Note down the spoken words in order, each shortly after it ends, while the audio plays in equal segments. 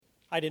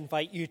I'd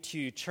invite you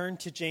to turn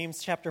to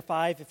James chapter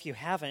 5 if you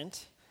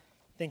haven't.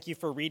 Thank you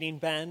for reading,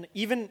 Ben.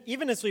 Even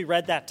as we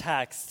read that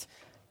text,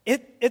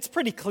 it's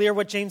pretty clear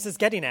what James is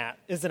getting at,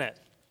 isn't it?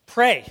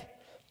 Pray.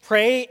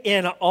 Pray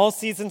in all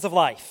seasons of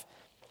life.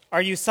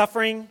 Are you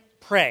suffering?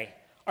 Pray.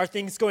 Are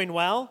things going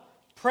well?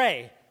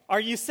 Pray. Are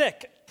you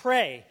sick?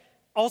 Pray.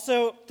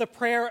 Also, the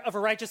prayer of a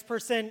righteous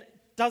person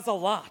does a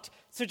lot,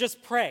 so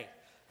just pray.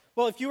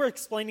 Well, if you were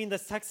explaining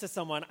this text to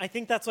someone, I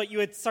think that's what you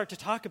would start to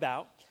talk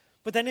about.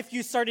 But then if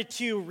you started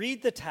to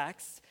read the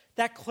text,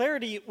 that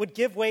clarity would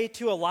give way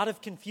to a lot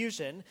of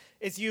confusion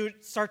as you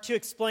start to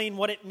explain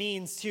what it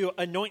means to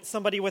anoint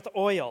somebody with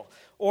oil.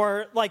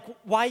 Or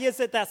why is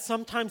it that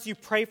sometimes you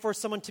pray for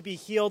someone to be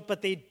healed,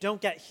 but they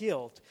don't get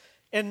healed?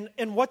 And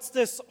what's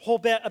this whole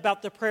bit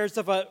about the prayers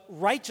of a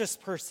righteous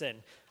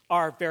person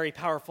are very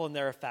powerful in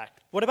their effect?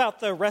 What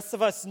about the rest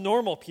of us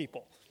normal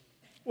people?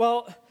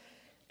 Well,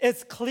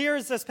 as clear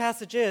as this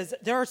passage is,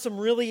 there are some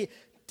really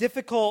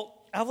difficult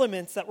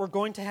elements that we're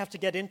going to have to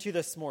get into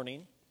this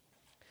morning.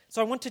 So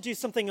I want to do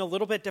something a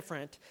little bit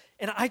different,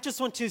 and I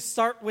just want to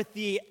start with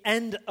the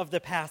end of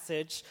the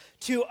passage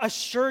to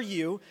assure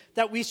you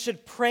that we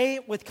should pray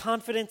with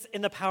confidence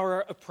in the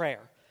power of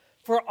prayer.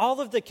 For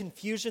all of the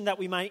confusion that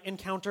we might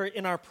encounter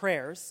in our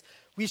prayers,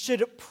 we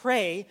should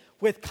pray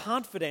with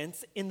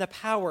confidence in the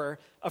power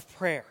of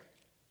prayer.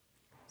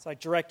 So I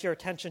direct your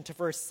attention to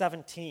verse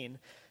 17,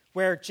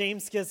 where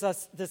James gives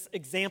us this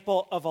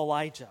example of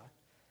Elijah.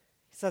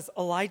 He says,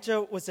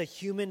 Elijah was a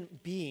human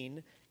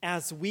being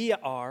as we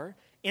are,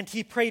 and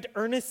he prayed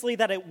earnestly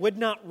that it would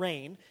not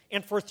rain,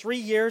 and for 3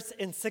 years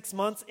and 6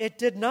 months it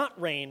did not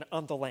rain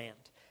on the land.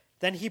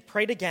 Then he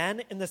prayed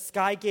again, and the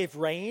sky gave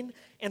rain,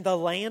 and the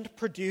land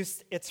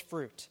produced its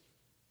fruit.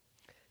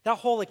 That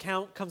whole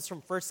account comes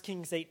from 1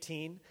 Kings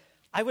 18.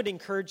 I would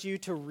encourage you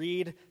to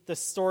read the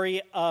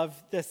story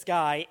of this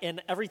guy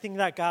and everything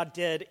that God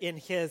did in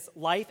his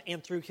life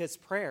and through his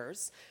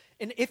prayers.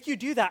 And if you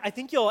do that, I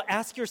think you'll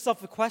ask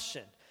yourself a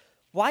question.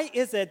 Why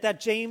is it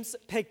that James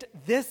picked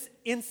this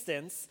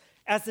instance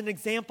as an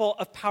example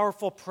of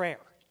powerful prayer?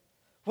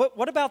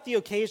 What about the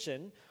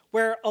occasion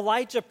where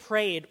Elijah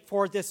prayed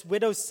for this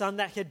widow's son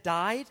that had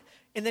died,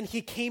 and then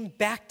he came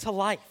back to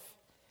life?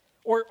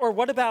 Or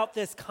what about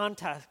this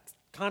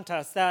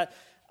contest that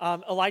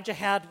Elijah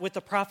had with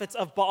the prophets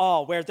of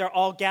Baal, where they're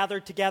all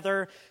gathered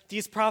together?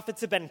 These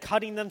prophets have been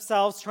cutting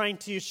themselves, trying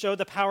to show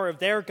the power of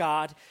their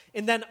God.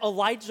 And then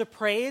Elijah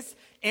prays,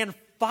 and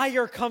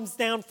fire comes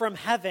down from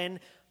heaven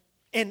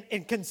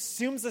and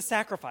consumes the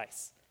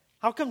sacrifice.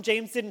 How come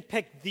James didn't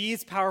pick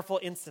these powerful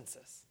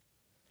instances?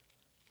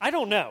 I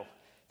don't know.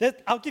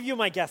 I'll give you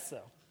my guess,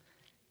 though.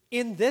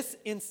 In this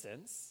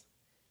instance,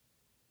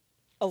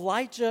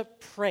 Elijah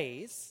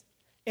prays,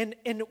 and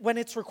when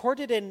it's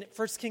recorded in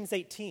 1 Kings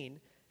 18,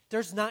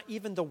 there's not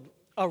even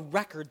a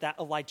record that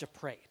Elijah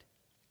prayed.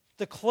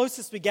 The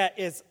closest we get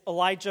is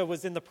Elijah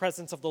was in the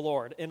presence of the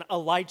Lord, and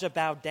Elijah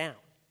bowed down.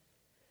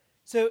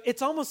 So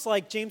it's almost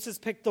like James has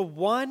picked the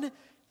one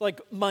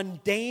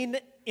mundane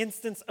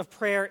instance of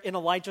prayer in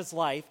Elijah's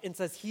life and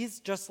says he's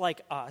just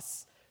like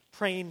us,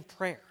 praying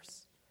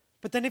prayers.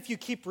 But then if you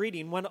keep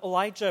reading, when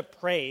Elijah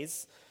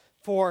prays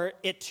for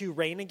it to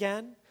rain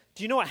again,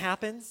 do you know what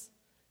happens?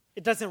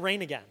 It doesn't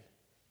rain again.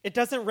 It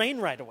doesn't rain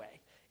right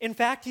away. In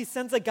fact, he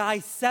sends a guy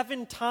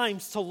 7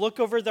 times to look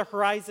over the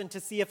horizon to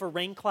see if a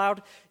rain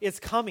cloud is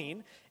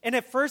coming. And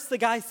at first, the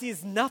guy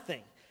sees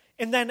nothing.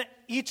 And then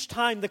each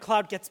time, the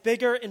cloud gets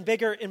bigger and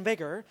bigger and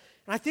bigger.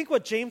 And I think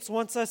what James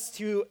wants us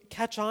to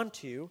catch on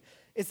to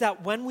is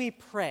that when we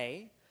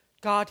pray,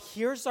 God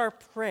hears our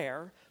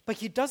prayer, but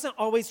he doesn't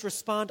always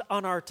respond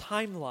on our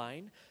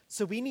timeline.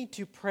 So we need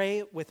to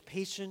pray with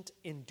patient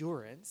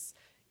endurance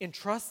and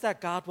trust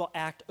that God will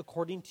act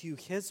according to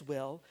his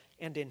will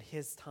and in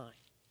his time.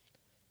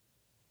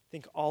 I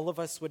think all of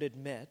us would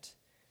admit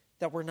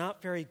that we're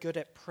not very good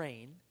at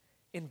praying,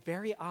 and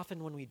very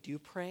often when we do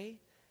pray,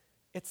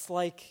 it's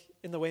like,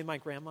 in the way my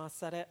grandma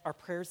said it, our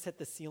prayers hit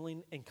the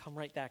ceiling and come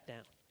right back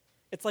down.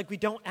 It's like we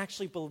don't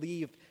actually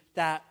believe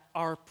that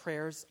our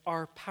prayers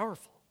are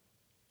powerful.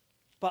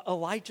 But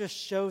Elijah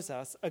shows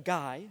us a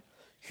guy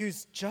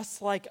who's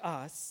just like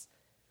us,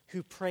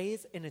 who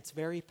prays, and it's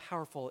very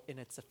powerful in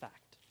its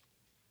effect.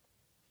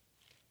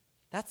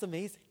 That's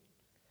amazing.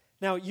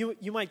 Now,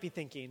 you might be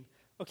thinking,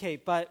 okay,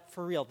 but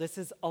for real, this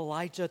is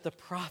Elijah the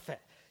prophet.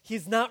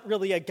 He's not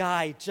really a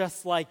guy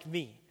just like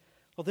me.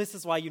 Well, this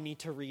is why you need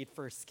to read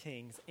 1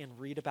 Kings and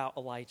read about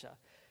Elijah.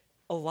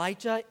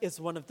 Elijah is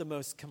one of the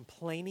most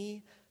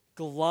complaining,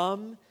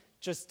 glum,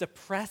 just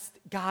depressed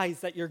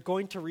guys that you're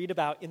going to read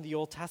about in the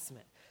Old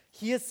Testament.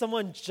 He is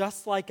someone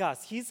just like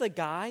us. He's a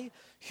guy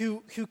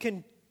who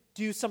can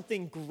do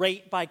something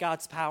great by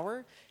God's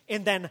power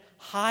and then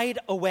hide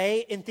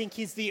away and think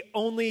he's the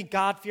only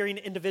God-fearing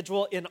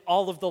individual in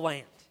all of the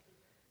land.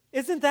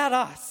 Isn't that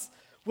us?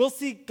 We'll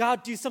see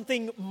God do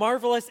something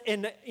marvelous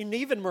and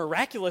even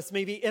miraculous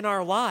maybe in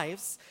our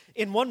lives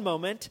in one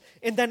moment,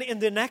 and then in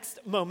the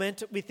next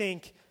moment we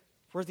think,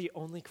 we're the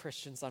only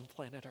Christians on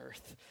planet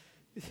Earth.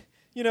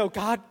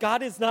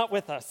 God is not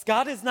with us.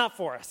 God is not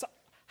for us.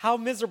 how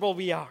miserable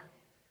we are.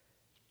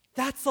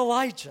 That's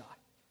Elijah.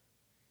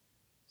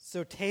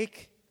 So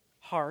take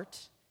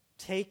heart,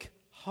 take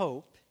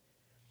hope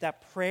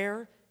that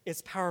prayer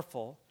is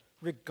powerful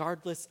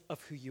regardless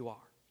of who you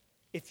are.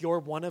 If you're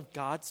one of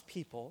God's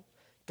people,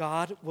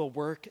 God will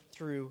work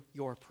through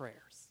your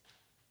prayers.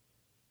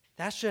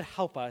 That should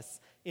help us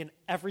in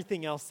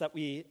everything else that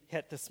we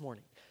hit this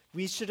morning.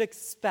 We should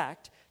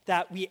expect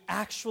that we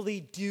actually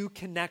do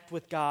connect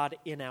with God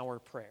in our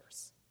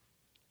prayers.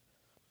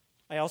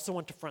 I also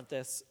want to front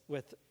this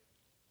with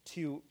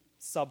 2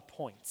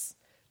 sub-points.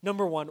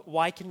 Number 1,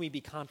 why can we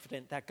be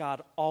confident that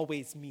God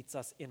always meets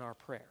us in our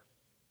prayer?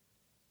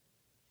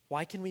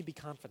 Why can we be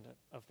confident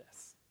of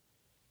this?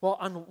 Well,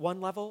 on one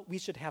level, we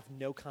should have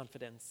no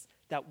confidence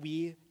that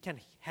we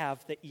can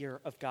have the ear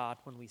of God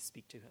when we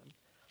speak to him.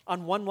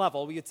 On one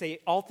level, we would say,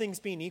 all things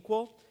being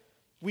equal,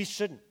 we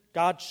shouldn't.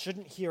 God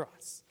shouldn't hear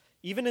us.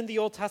 Even in the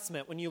Old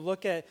Testament, when you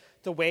look at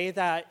the way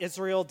that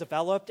Israel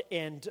developed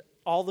and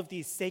all of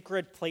these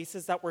sacred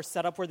places that were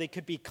set up where they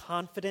could be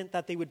confident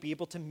that they would be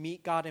able to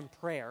meet God in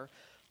prayer,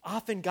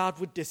 often God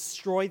would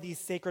destroy these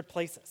sacred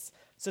places.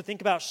 So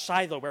think about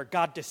Shiloh, where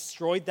God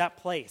destroyed that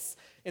place.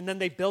 And then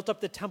they built up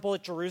the temple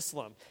at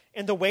Jerusalem.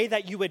 And the way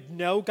that you would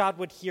know God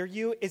would hear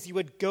you is you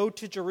would go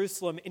to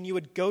Jerusalem and you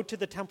would go to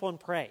the temple and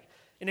pray.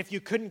 And if you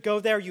couldn't go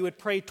there, you would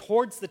pray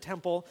towards the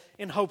temple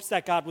in hopes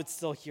that God would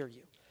still hear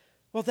you.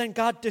 Well, then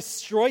God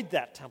destroyed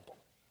that temple.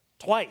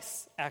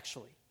 Twice,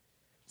 actually.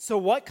 So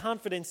what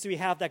confidence do we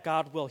have that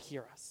God will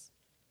hear us?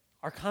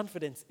 Our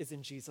confidence is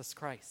in Jesus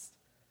Christ.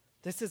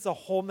 This is the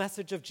whole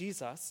message of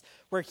Jesus,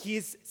 where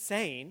he's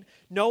saying,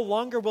 no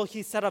longer will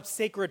he set up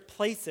sacred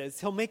places.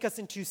 He'll make us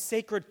into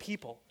sacred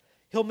people.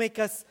 He'll make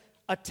us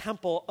a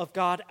temple of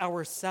God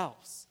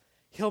ourselves.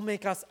 He'll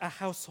make us a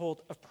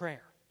household of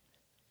prayer.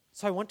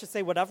 So I want to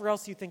say, whatever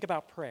else you think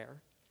about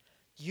prayer,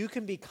 you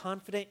can be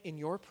confident in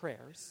your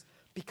prayers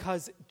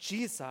because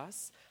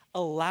Jesus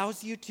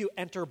allows you to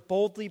enter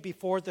boldly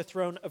before the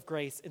throne of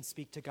grace and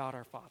speak to God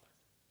our Father.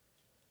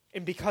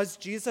 And because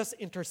Jesus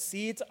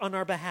intercedes on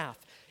our behalf,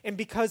 and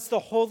because the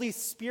Holy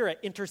Spirit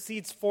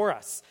intercedes for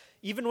us,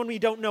 even when we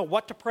don't know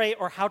what to pray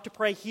or how to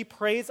pray, he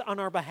prays on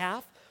our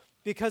behalf.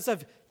 Because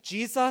of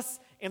Jesus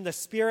and the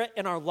Spirit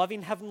and our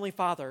loving Heavenly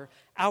Father,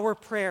 our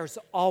prayers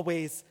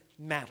always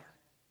matter.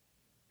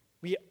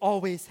 We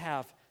always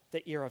have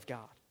the ear of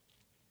God.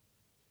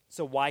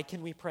 So why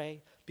can we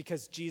pray?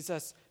 Because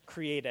Jesus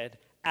created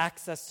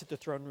access to the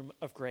throne room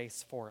of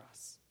grace for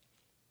us.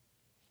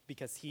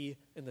 Because he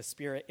and the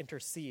Spirit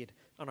intercede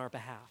on our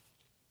behalf.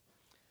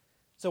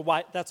 So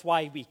that's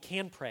why we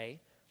can pray.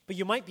 But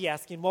you might be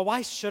asking, well,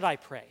 why should I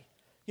pray?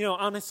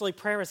 Honestly,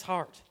 prayer is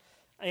hard.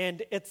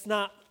 And it's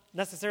not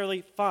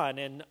necessarily fun.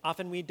 And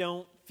often we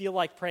don't feel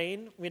like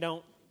praying. We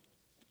don't,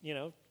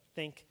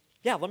 think,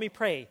 yeah, let me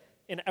pray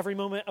in every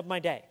moment of my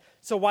day.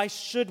 So why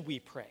should we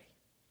pray?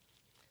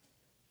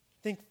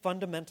 I think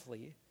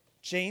fundamentally,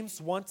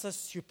 James wants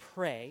us to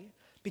pray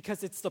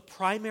because it's the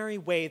primary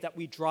way that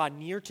we draw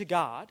near to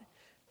God.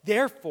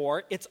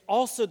 Therefore, it's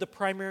also the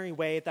primary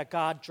way that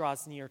God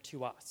draws near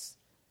to us.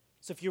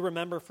 So if you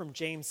remember from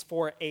James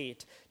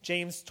 4:8,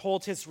 James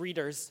told his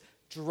readers,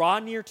 draw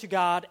near to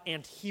God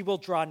and he will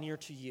draw near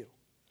to you.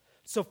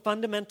 So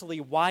fundamentally,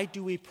 why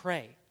do we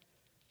pray?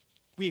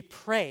 We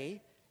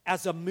pray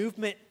as a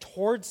movement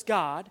towards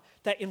God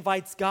that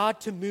invites God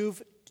to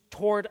move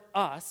toward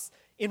us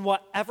in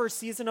whatever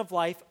season of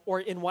life or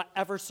in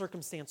whatever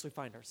circumstance we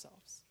find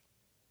ourselves.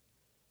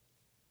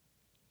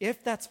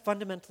 If that's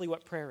fundamentally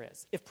what prayer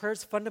is, if prayer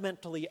is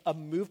fundamentally a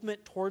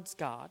movement towards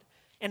God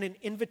and an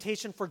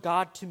invitation for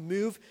God to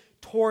move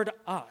toward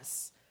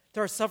us,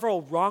 there are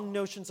several wrong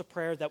notions of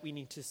prayer that we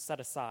need to set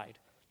aside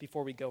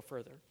before we go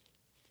further.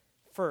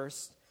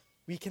 First,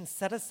 we can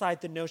set aside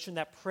the notion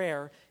that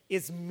prayer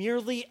is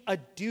merely a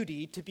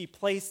duty to be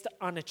placed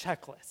on a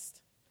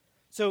checklist.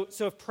 So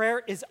if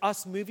prayer is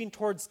us moving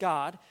towards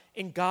God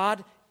and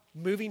God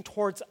moving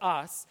towards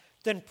us,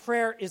 then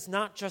prayer is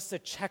not just a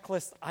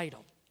checklist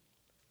item.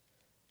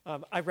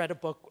 I read a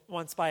book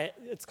once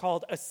it's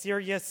called A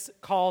Serious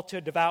Call to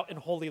a Devout and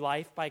Holy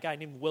Life by a guy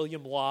named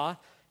William Law.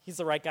 He's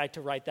the right guy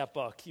to write that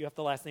book. You have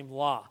the last name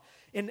Law.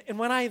 And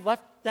when I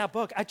left that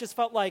book, I just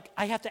felt like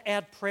I have to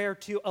add prayer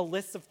to a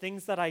list of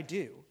things that I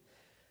do.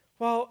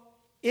 Well,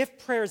 if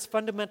prayer is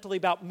fundamentally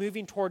about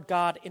moving toward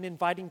God and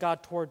inviting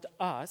God toward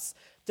us,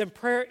 then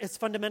prayer is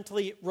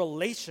fundamentally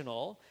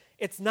relational.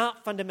 It's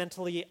not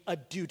fundamentally a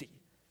duty,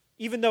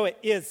 even though it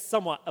is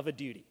somewhat of a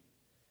duty.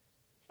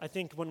 I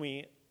think when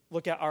we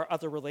look at our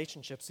other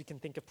relationships, we can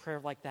think of prayer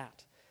like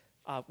that.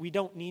 We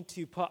don't need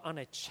to put on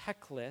a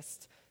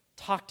checklist,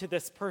 talk to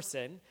this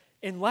person,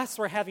 unless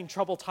we're having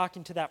trouble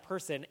talking to that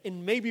person,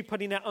 and maybe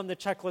putting it on the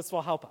checklist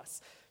will help us.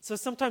 So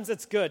sometimes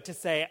it's good to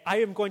say, I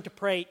am going to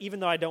pray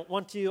even though I don't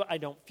want to, I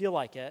don't feel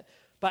like it.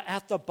 But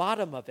at the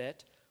bottom of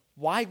it,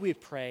 why we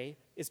pray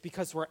is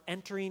because we're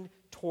entering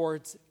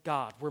towards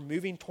God. We're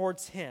moving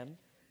towards him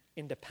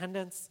in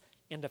dependence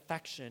and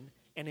affection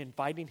and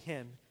inviting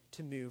him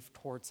to move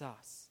towards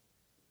us.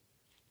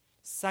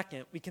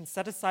 Second, we can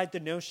set aside the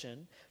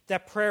notion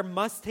that prayer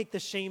must take the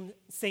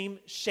same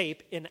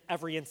shape in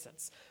every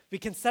instance. We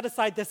can set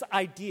aside this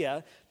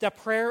idea that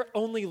prayer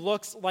only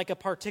looks like a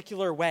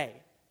particular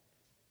way.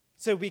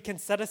 So we can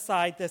set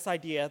aside this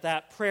idea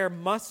that prayer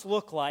must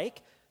look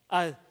like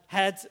a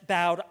heads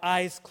bowed,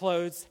 eyes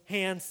closed,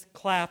 hands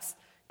clasped,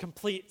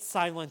 complete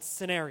silence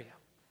scenario.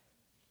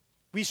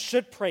 We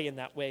should pray in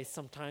that way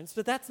sometimes,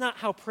 but that's not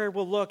how prayer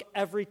will look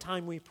every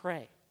time we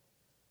pray.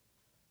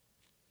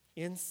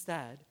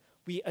 Instead,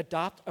 we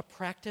adopt a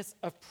practice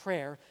of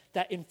prayer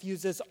that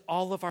infuses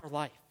all of our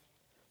life,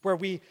 where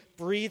we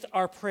breathe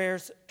our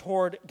prayers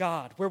toward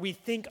God, where we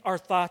think our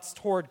thoughts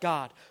toward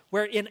God,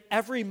 where in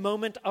every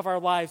moment of our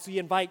lives we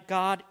invite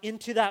God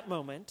into that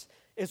moment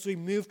as we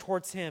move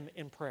towards Him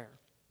in prayer.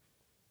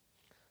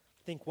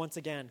 I think, once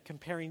again,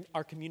 comparing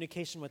our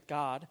communication with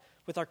God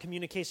with our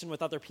communication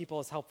with other people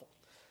is helpful.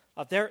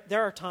 There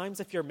are times,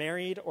 if you're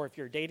married or if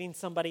you're dating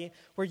somebody,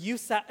 where you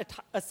set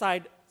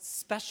aside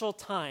special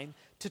time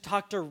to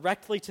talk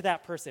directly to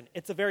that person.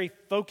 It's a very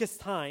focused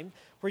time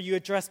where you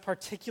address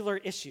particular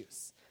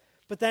issues.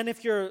 But then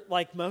if you're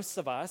like most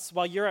of us,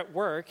 while you're at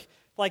work,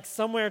 like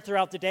somewhere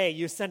throughout the day,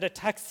 you send a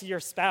text to your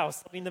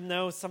spouse letting them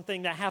know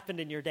something that happened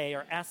in your day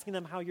or asking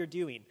them how you're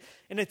doing.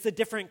 And it's a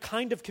different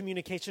kind of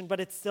communication, but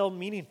it's still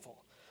meaningful.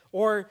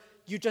 Or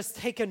you just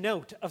take a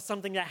note of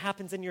something that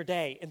happens in your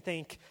day and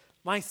think,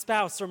 my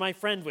spouse or my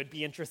friend would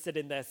be interested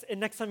in this. And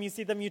next time you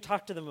see them, you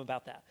talk to them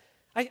about that.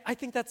 I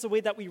think that's the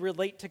way that we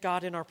relate to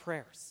God in our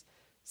prayers.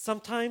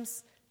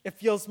 Sometimes it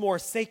feels more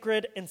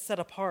sacred and set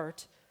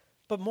apart,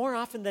 but more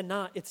often than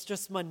not, it's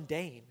just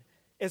mundane.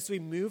 As we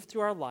move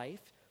through our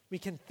life, we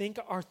can think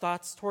our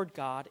thoughts toward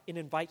God and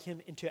invite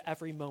Him into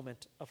every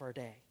moment of our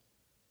day.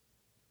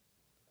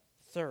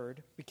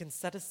 Third, we can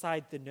set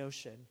aside the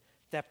notion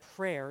that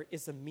prayer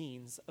is a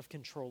means of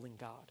controlling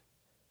God.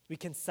 We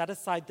can set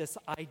aside this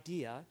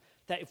idea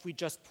that if we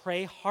just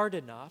pray hard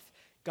enough,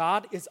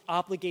 God is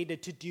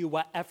obligated to do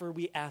whatever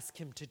we ask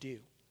Him to do.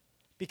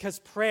 Because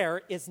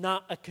prayer is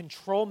not a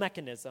control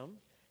mechanism.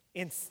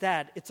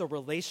 Instead, it's a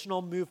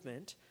relational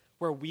movement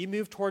where we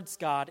move towards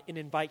God and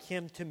invite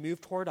Him to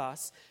move toward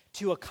us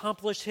to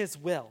accomplish His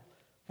will,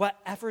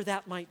 whatever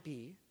that might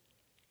be,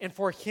 and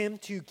for Him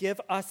to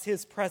give us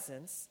His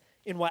presence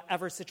in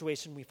whatever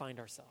situation we find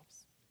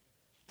ourselves.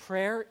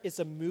 Prayer is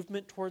a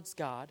movement towards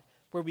God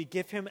where we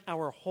give Him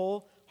our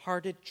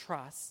wholehearted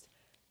trust,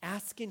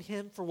 asking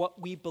Him for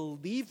what we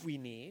believe we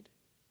need,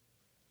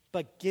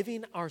 but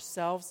giving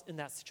ourselves in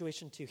that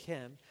situation to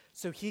Him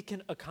so He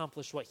can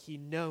accomplish what He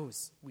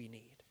knows we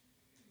need.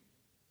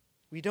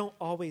 We don't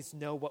always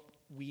know what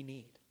we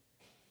need.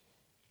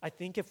 I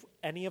think if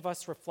any of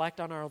us reflect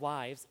on our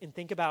lives and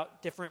think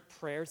about different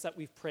prayers that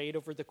we've prayed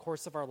over the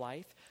course of our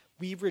life,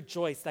 we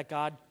rejoice that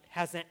God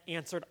hasn't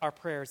answered our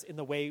prayers in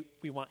the way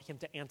we want Him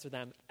to answer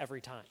them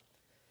every time.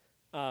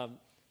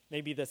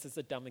 Maybe this is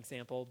a dumb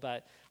example,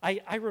 but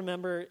I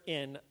remember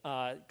in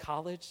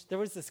college, there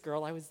was this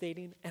girl I was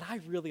dating, and I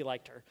really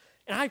liked her.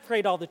 And I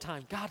prayed all the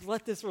time, God,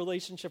 let this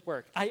relationship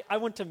work. I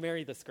want to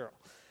marry this girl.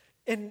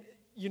 And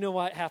you know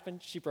what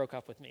happened? She broke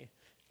up with me.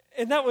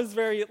 And that was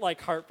very,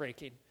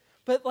 heartbreaking.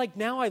 But,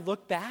 now I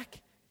look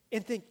back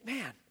and think,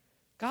 man,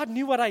 God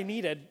knew what I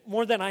needed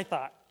more than I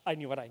thought I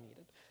knew what I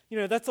needed. You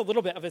know, that's a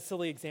little bit of a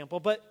silly example,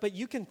 but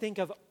you can think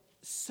of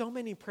so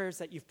many prayers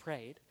that you've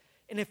prayed,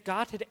 and if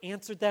God had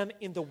answered them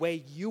in the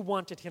way you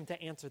wanted Him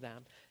to answer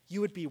them,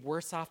 you would be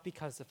worse off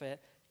because of it,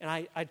 and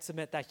I'd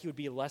submit that He would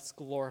be less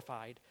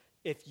glorified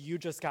if you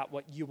just got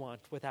what you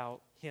want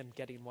without Him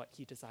getting what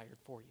He desired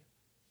for you.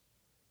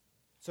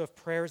 So if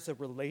prayer is a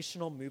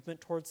relational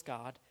movement towards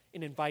God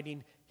in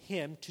inviting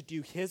Him to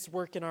do His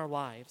work in our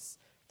lives,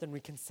 then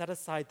we can set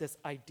aside this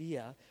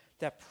idea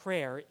that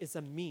prayer is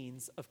a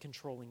means of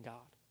controlling God.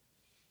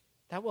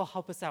 That will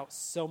help us out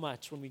so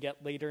much when we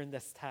get later in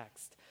this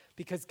text,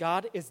 because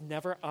God is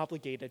never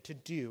obligated to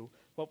do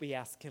what we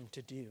ask Him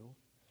to do,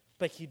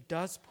 but He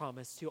does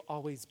promise to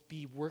always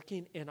be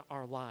working in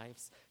our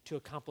lives to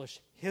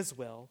accomplish His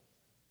will,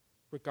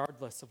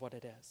 regardless of what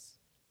it is.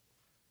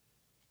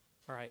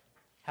 All right,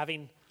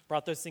 having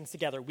brought those things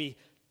together, we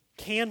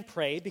can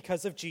pray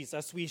because of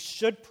Jesus. We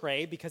should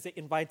pray because it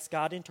invites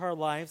God into our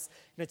lives,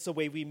 and it's the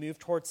way we move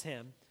towards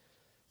Him.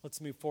 Let's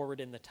move forward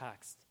in the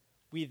text.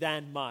 We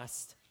then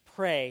must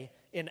pray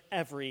in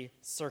every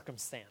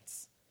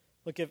circumstance.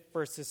 Look at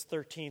verses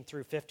 13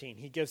 through 15.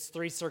 He gives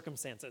three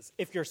circumstances.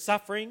 If you're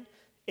suffering,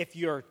 if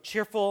you're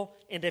cheerful,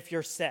 and if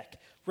you're sick.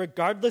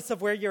 Regardless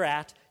of where you're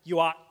at, you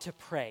ought to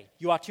pray.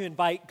 You ought to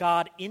invite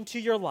God into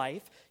your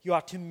life. You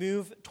ought to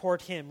move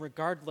toward Him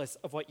regardless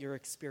of what you're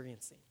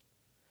experiencing.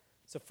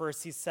 So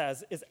first he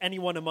says, is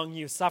anyone among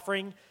you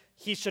suffering?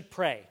 He should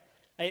pray.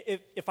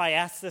 If I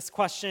ask this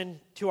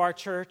question to our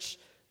church,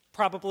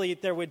 probably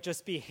there would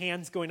just be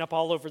hands going up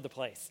all over the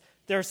place.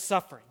 They're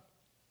suffering.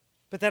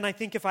 But then I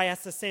think if I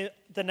ask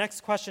the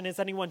next question, is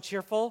anyone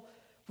cheerful?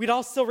 We'd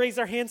all still raise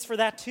our hands for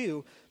that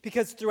too,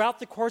 because throughout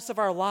the course of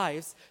our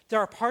lives, there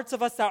are parts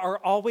of us that are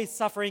always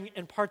suffering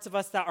and parts of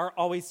us that are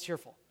always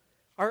cheerful.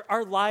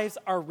 Our lives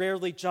are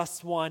rarely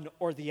just one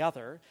or the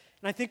other.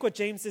 And I think what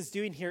James is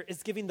doing here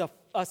is giving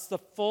us the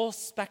full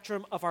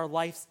spectrum of our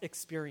life's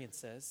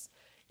experiences.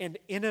 And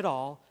in it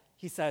all,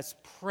 he says,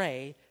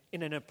 pray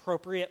in an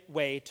appropriate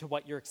way to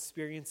what you're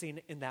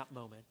experiencing in that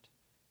moment.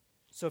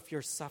 So if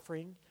you're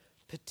suffering,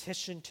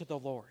 petition to the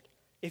Lord.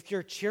 If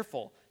you're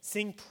cheerful,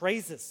 sing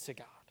praises to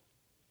God.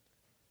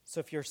 So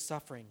if you're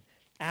suffering,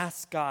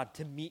 ask God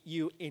to meet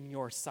you in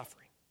your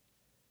suffering.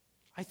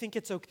 I think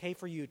it's okay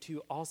for you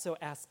to also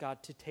ask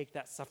God to take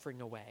that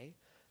suffering away.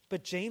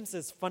 But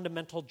James's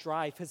fundamental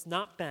drive has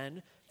not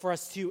been for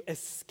us to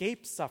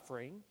escape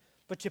suffering,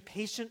 but to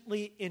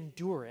patiently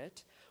endure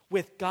it,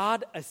 with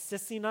God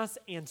assisting us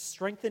and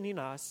strengthening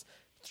us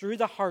through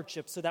the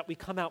hardship so that we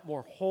come out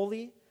more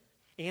holy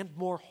and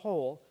more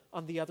whole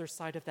on the other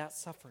side of that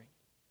suffering.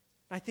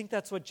 I think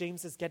that's what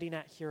James is getting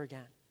at here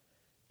again.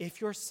 If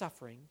you're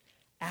suffering,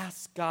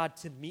 ask God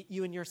to meet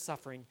you in your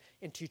suffering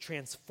and to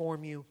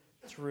transform you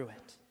through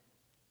it.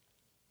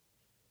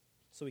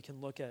 So we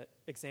can look at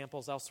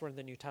examples elsewhere in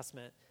the New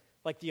Testament,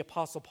 like the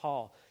Apostle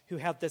Paul, who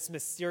had this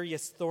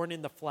mysterious thorn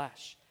in the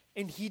flesh.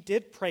 And he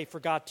did pray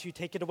for God to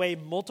take it away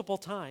multiple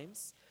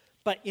times,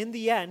 but in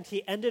the end,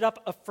 he ended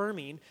up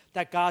affirming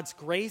that God's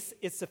grace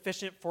is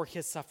sufficient for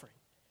his suffering.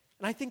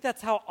 And I think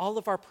that's how all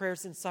of our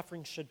prayers in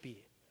suffering should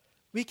be.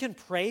 We can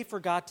pray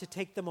for God to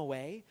take them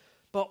away,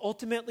 but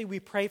ultimately we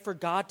pray for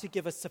God to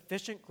give us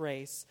sufficient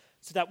grace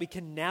so that we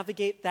can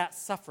navigate that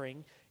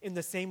suffering in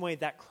the same way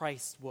that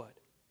Christ would,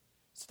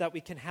 so that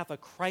we can have a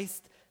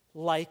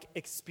Christ-like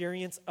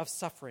experience of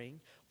suffering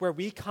where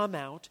we come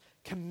out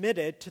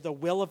committed to the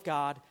will of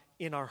God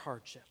in our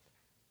hardship.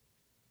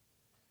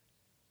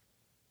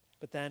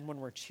 But then when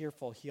we're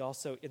cheerful, he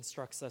also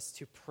instructs us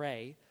to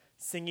pray,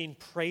 singing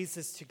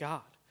praises to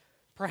God.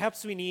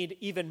 Perhaps we need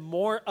even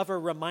more of a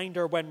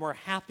reminder when we're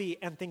happy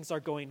and things are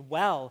going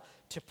well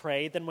to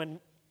pray than when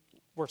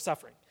we're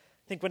suffering.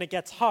 I think when it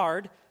gets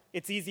hard,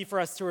 it's easy for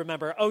us to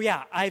remember, oh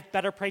yeah, I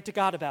better pray to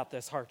God about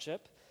this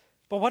hardship.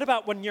 But what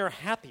about when you're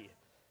happy?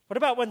 What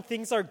about when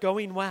things are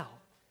going well?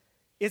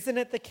 Isn't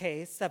it the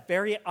case that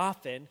very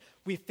often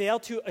we fail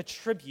to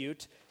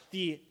attribute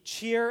the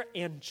cheer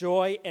and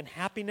joy and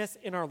happiness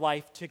in our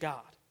life to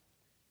God?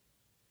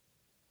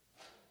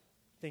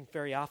 I think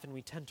very often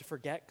we tend to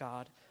forget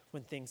God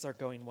when things are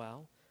going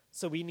well.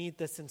 So we need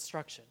this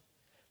instruction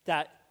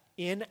that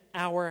in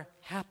our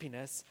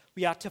happiness,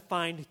 we ought to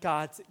find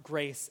God's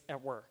grace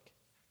at work,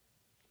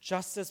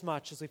 just as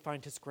much as we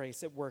find his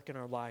grace at work in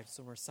our lives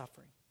when we're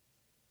suffering.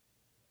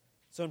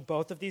 So in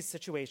both of these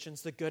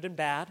situations, the good and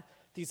bad,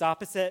 these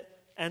opposite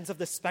ends of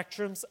the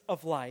spectrums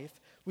of life,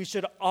 we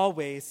should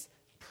always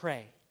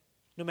pray.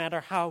 No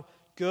matter how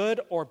good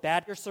or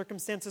bad your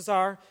circumstances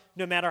are,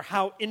 no matter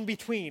how in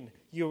between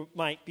you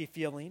might be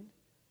feeling,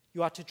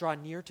 you ought to draw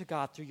near to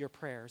God through your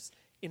prayers,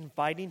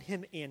 inviting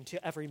him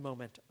into every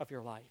moment of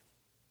your life.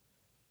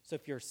 So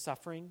if you're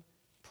suffering,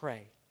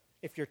 pray.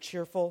 If you're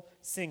cheerful,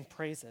 sing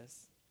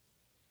praises.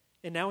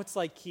 And now it's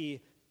like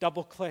he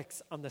double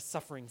clicks on the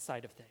suffering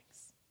side of things.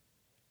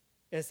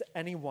 Is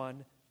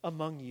anyone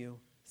among you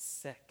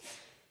sick?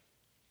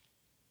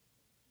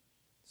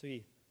 So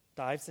he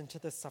dives into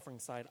the suffering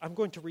side. I'm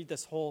going to read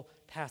this whole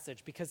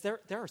passage because there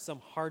are some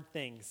hard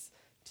things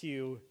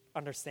to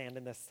understand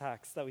in this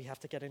text that we have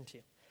to get into.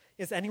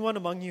 Is anyone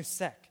among you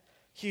sick?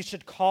 He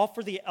should call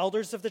for the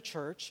elders of the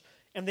church,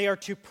 and they are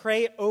to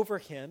pray over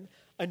him,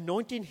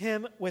 anointing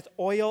him with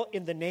oil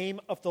in the name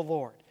of the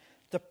Lord.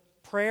 The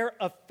prayer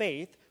of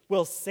faith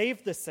will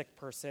save the sick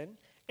person,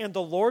 and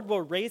the Lord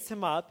will raise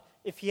him up.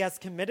 If he has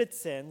committed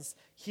sins,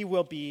 he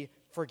will be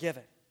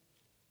forgiven.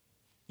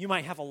 You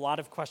might have a lot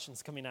of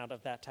questions coming out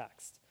of that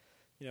text.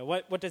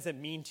 What does it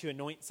mean to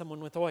anoint someone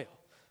with oil?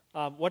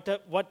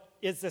 What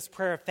is this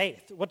prayer of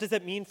faith? What does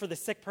it mean for the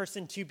sick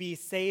person to be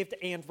saved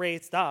and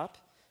raised up?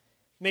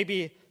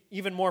 Maybe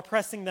even more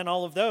pressing than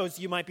all of those,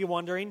 you might be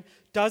wondering,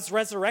 does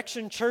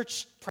Resurrection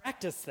Church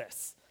practice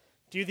this?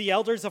 Do the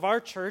elders of our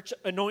church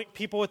anoint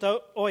people with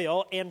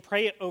oil and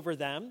pray over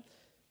them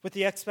with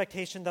the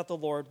expectation that the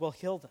Lord will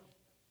heal them?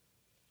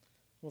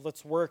 Well,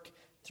 let's work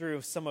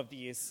through some of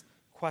these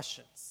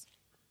questions.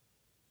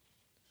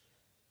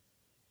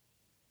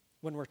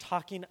 When we're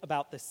talking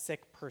about the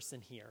sick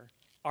person here,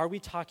 are we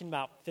talking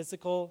about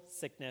physical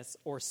sickness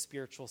or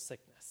spiritual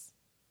sickness?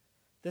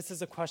 This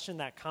is a question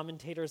that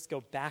commentators go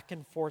back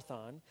and forth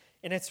on,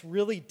 and it's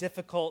really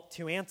difficult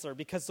to answer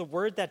because the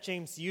word that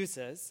James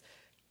uses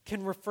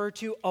can refer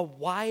to a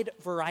wide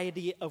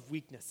variety of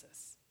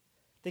weaknesses.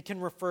 They can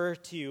refer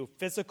to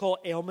physical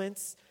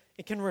ailments.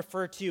 It can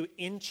refer to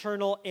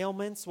internal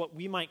ailments, what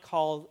we might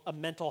call a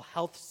mental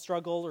health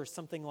struggle or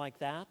something like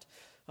that.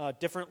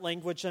 Different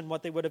language than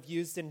what they would have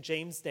used in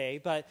James'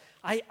 day. But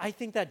I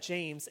think that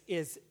James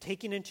is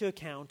taking into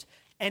account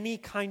any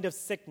kind of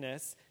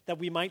sickness that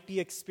we might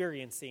be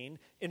experiencing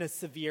in a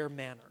severe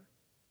manner.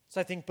 So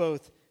I think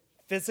both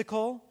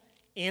physical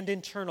and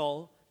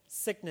internal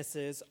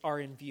sicknesses are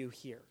in view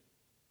here.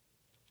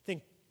 I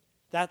think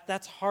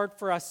that's hard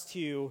for us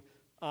to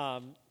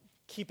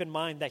keep in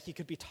mind that he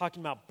could be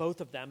talking about both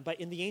of them. But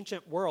in the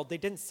ancient world, they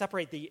didn't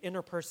separate the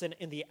inner person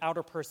and the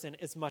outer person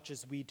as much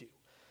as we do.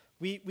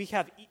 We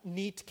have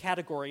neat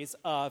categories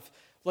of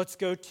let's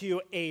go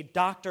to a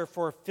doctor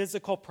for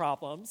physical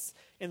problems,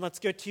 and let's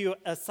go to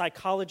a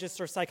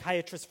psychologist or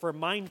psychiatrist for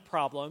mind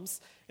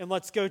problems, and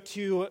let's go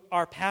to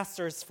our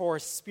pastors for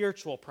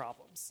spiritual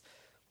problems.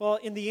 Well,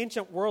 in the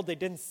ancient world, they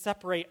didn't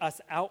separate us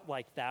out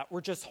like that.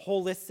 We're just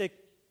holistic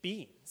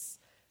beings.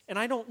 And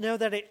I don't know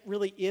that it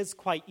really is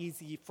quite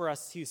easy for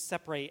us to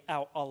separate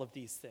out all of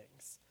these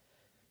things.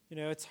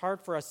 It's hard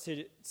for us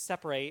to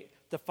separate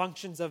the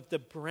functions of the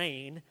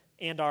brain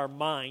and our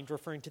mind,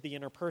 referring to the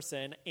inner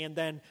person, and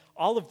then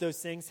all of those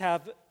things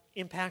have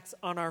impacts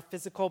on our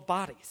physical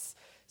bodies.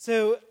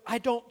 So I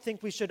don't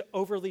think we should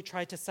overly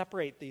try to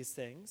separate these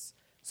things.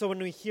 So when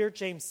we hear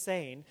James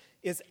saying,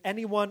 "Is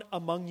anyone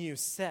among you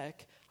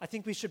sick?" I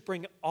think we should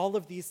bring all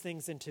of these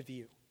things into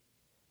view.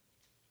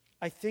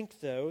 I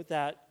think, though,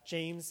 that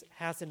James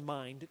has in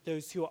mind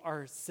those who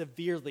are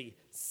severely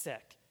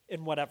sick,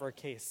 in whatever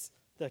case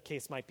the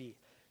case might be.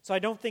 So I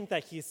don't think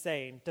that he's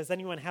saying, does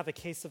anyone have a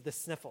case of the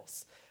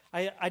sniffles?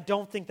 I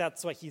don't think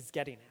that's what he's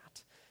getting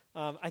at.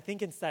 I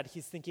think instead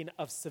he's thinking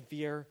of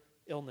severe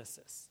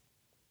illnesses.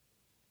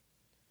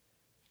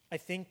 I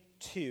think,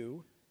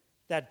 too,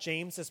 that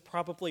James is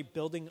probably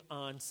building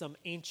on some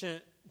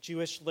ancient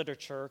Jewish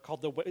literature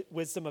called the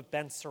Wisdom of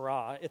Ben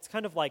Sirah. It's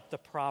kind of like the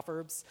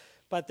Proverbs,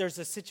 but there's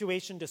a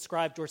situation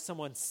described where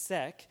someone's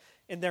sick,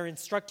 and they're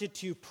instructed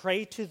to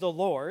pray to the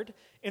Lord,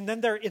 and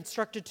then they're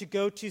instructed to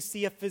go to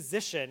see a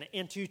physician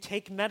and to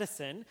take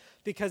medicine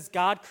because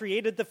God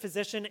created the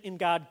physician and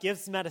God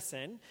gives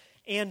medicine.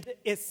 And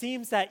it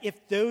seems that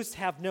if those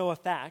have no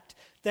effect,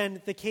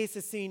 then the case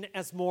is seen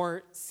as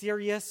more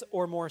serious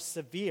or more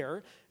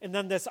severe. And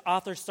then this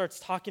author starts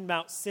talking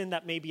about sin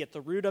that may be at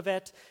the root of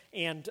it.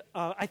 And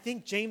I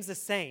think James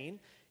is saying,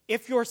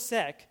 if you're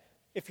sick,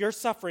 if you're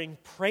suffering,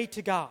 pray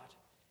to God.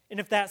 And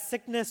if that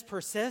sickness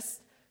persists,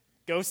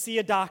 go see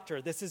a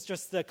doctor. This is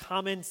just the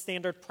common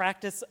standard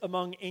practice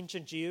among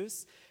ancient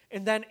Jews.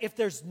 And then if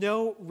there's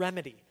no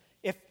remedy,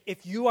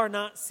 if you are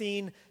not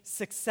seeing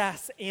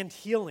success and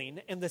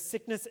healing and the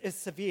sickness is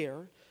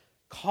severe,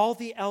 call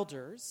the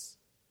elders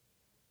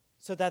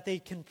so that they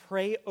can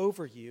pray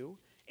over you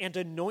and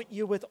anoint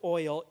you with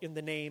oil in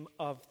the name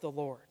of the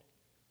Lord.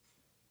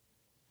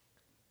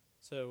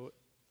 So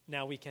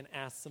now we can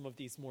ask some of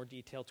these more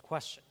detailed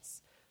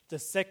questions. The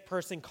sick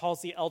person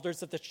calls the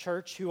elders of the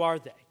church. Who are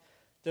they?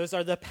 Those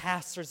are the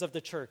pastors of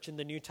the church. In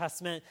the New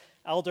Testament,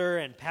 elder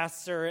and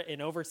pastor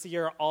and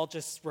overseer all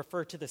just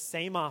refer to the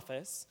same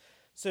office.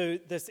 So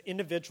this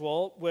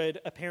individual would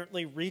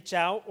apparently reach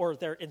out, or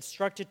they're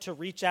instructed to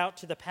reach out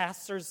to the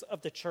pastors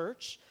of the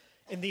church,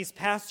 and these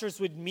pastors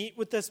would meet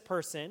with this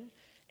person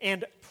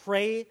and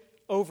pray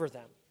over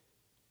them.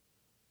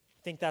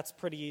 I think that's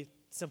pretty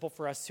simple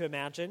for us to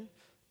imagine.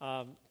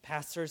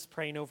 Pastors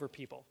praying over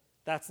people.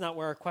 That's not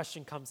where our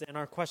question comes in.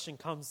 Our question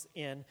comes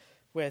in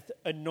with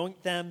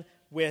anoint them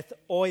with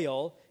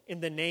oil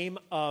in the name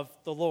of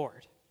the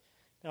Lord.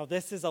 Now,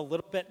 this is a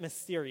little bit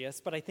mysterious,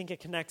 but I think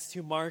it connects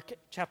to Mark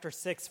chapter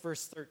 6,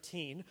 verse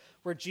 13,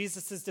 where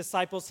Jesus'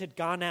 disciples had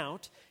gone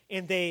out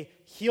and they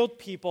healed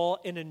people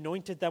and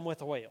anointed them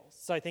with oil.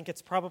 So I think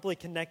it's probably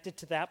connected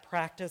to that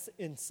practice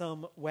in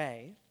some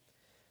way.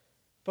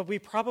 But we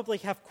probably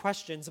have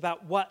questions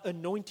about what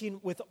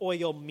anointing with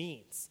oil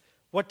means.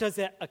 What does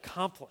it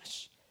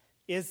accomplish?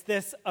 Is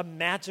this a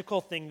magical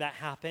thing that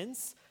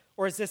happens?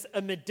 Or is this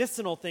a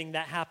medicinal thing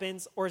that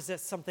happens? Or is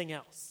this something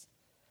else?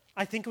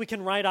 I think we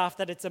can write off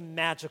that it's a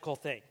magical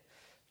thing.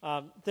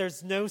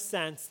 There's no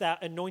sense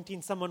that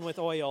anointing someone with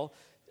oil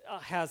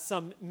has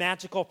some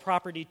magical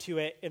property to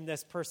it and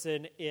this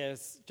person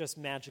is just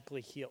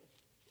magically healed.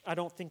 I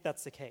don't think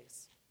that's the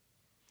case.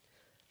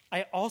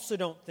 I also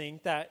don't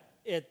think that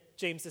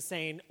James is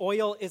saying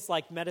oil is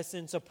like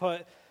medicine, so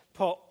put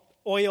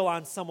oil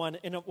on someone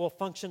and it will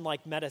function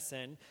like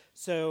medicine.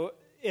 So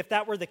if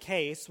that were the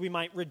case, we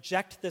might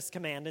reject this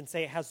command and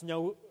say it has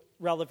no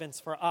relevance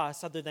for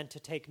us other than to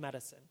take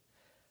medicine.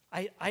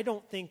 I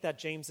don't think that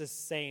James is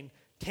saying,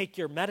 take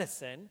your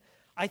medicine.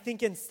 I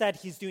think instead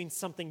he's doing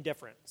something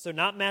different. So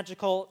not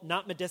magical,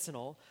 not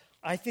medicinal.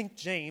 I think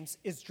James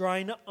is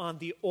drawing on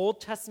the Old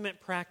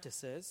Testament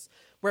practices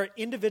where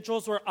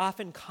individuals were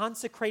often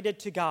consecrated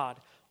to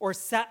God or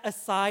set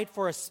aside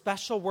for a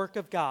special work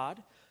of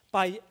God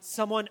by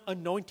someone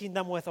anointing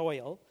them with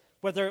oil,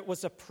 whether it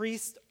was a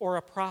priest or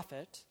a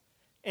prophet,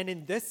 and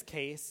in this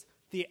case,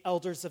 the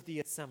elders of the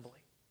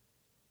assembly.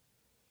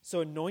 So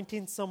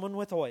anointing someone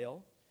with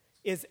oil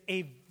is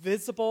a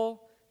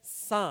visible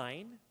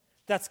sign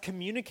that's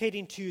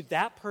communicating to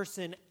that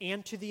person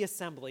and to the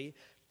assembly,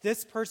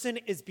 this person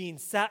is being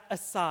set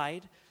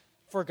aside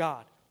for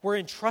God. We're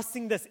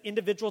entrusting this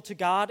individual to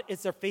God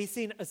as they're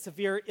facing a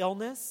severe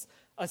illness,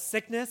 a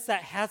sickness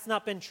that has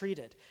not been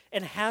treated,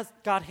 and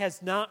God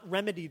has not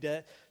remedied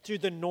it through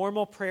the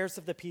normal prayers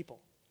of the people.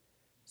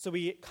 So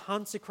we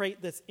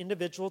consecrate this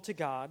individual to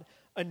God,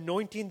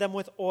 anointing them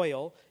with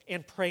oil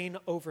and praying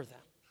over them.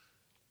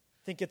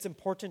 I think it's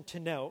important to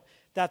note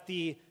that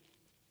the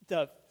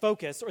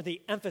focus or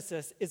the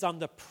emphasis is on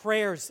the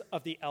prayers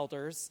of the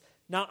elders,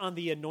 not on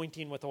the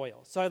anointing with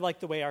oil. So I like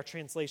the way our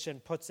translation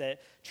puts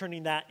it,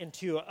 turning that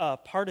into a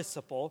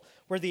participle,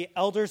 where the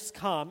elders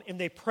come and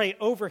they pray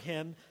over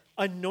him,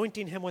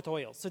 anointing him with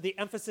oil. So the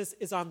emphasis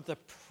is on the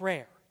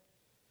prayer.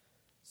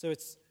 So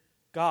it's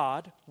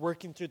God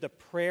working through the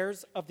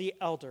prayers of the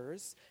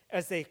elders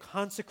as they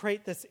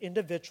consecrate this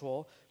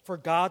individual for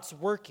God's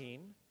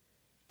working,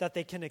 that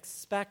they can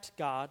expect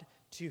God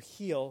to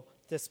heal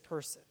this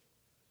person.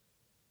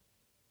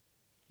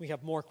 We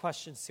have more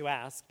questions to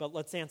ask, but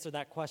let's answer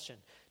that question.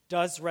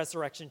 Does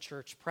Resurrection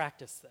Church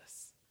practice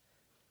this?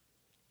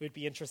 It would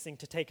be interesting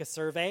to take a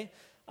survey.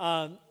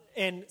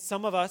 And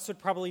some of us would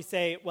probably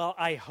say, well,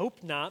 I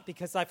hope not,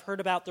 because I've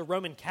heard about the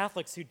Roman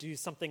Catholics who do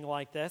something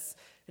like this,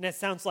 and it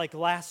sounds like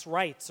last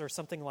rites or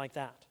something like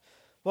that.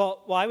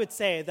 Well, I would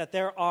say that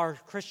there are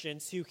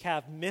Christians who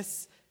have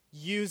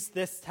misused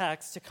this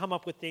text to come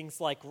up with things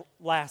like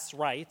last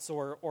rites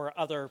or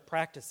other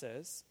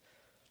practices.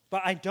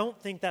 But I don't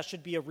think that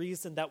should be a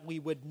reason that we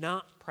would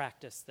not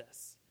practice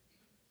this.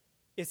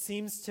 It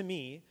seems to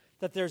me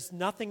that there's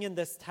nothing in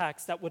this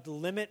text that would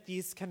limit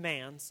these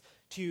commands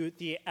to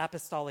the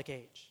apostolic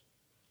age.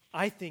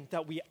 I think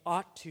that we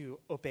ought to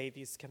obey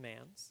these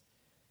commands.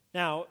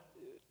 Now,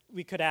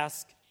 we could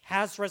ask,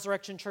 has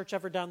Resurrection Church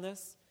ever done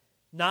this?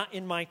 Not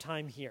in my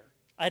time here.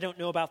 I don't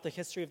know about the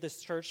history of this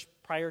church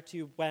prior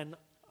to when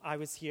I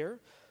was here,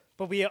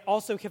 but we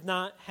also have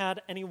not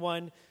had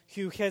anyone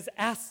who has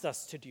asked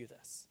us to do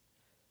this.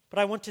 But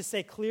I want to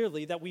say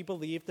clearly that we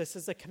believe this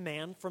is a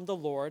command from the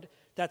Lord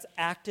that's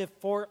active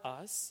for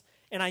us,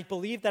 and I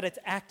believe that it's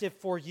active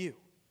for you.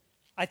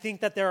 I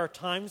think that there are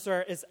times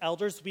where, as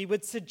elders, we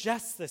would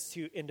suggest this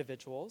to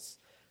individuals,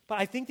 but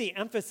I think the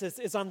emphasis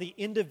is on the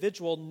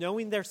individual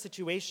knowing their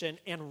situation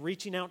and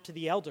reaching out to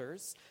the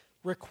elders,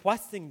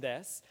 requesting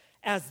this,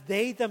 as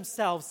they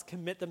themselves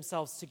commit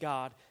themselves to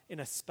God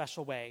in a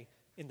special way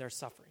in their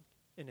suffering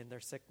and in their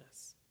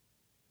sickness.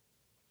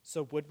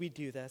 So would we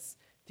do this?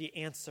 The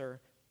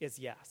answer is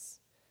yes.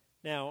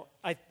 Now,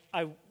 I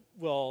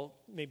will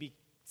maybe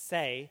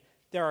say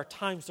there are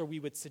times where we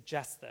would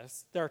suggest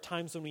this. There are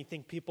times when we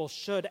think people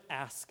should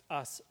ask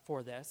us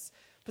for this.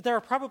 But there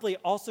are probably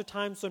also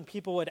times when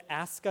people would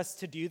ask us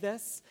to do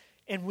this,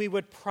 and we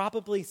would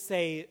probably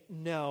say,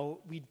 no,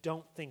 we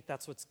don't think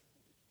that's what's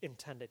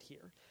intended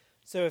here.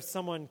 So if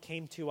someone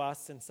came to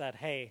us and said,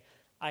 hey,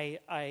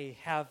 I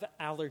have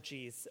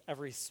allergies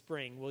every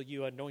spring, will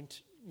you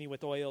anoint me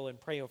with oil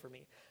and pray over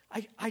me?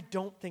 I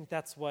don't think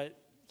that's what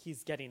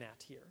he's getting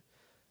at here.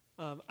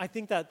 I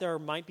think that there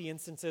might be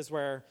instances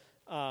where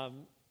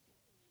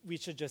we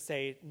should just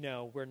say,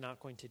 no, we're not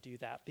going to do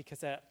that,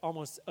 because it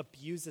almost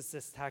abuses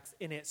this text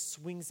and it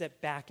swings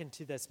it back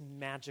into this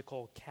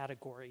magical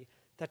category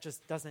that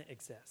just doesn't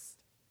exist.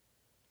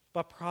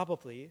 But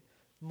probably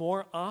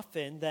more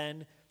often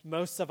than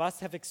most of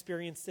us have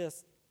experienced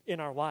this in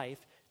our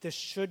life, this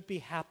should be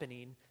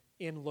happening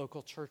in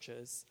local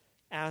churches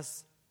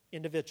as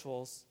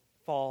individuals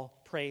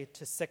fall prey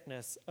to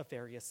sickness of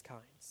various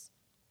kinds.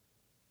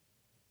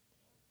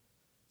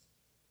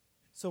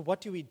 So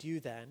what do we do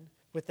then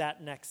with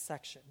that next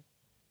section?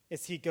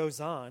 As he goes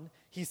on,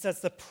 he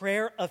says the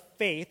prayer of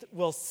faith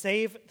will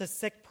save the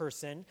sick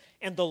person,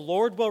 and the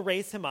Lord will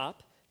raise him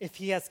up. If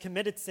he has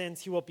committed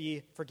sins, he will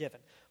be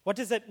forgiven. What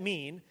does it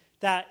mean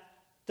that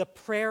the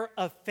prayer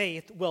of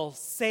faith will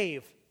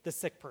save the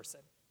sick person?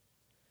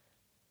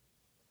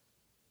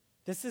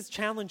 This is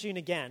challenging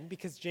again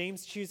because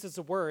James chooses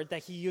a word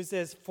that he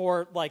uses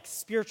for like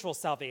spiritual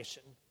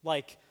salvation,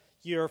 like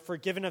you're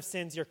forgiven of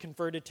sins, you're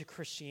converted to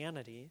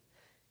Christianity.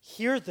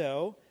 Here,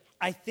 though,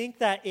 I think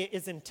that it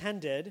is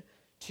intended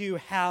to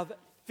have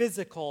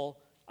physical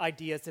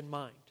ideas in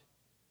mind.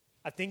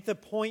 I think the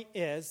point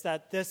is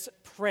that this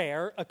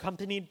prayer,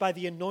 accompanied by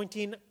the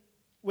anointing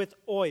with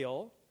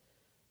oil,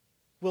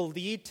 will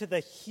lead to the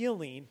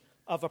healing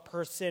of a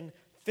person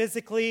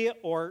physically,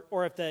 or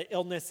if the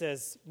illness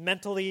is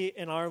mentally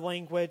in our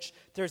language,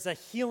 there's a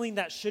healing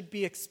that should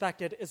be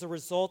expected as a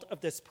result of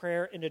this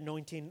prayer and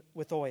anointing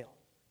with oil.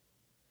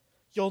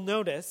 You'll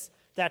notice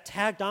that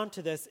tagged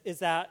onto this is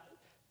that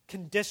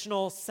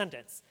conditional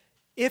sentence.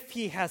 If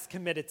he has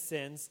committed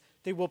sins,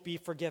 they will be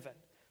forgiven.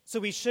 So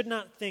we should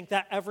not think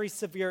that every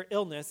severe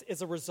illness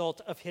is a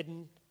result of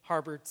hidden,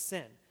 harbored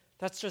sin.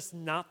 That's just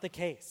not the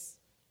case.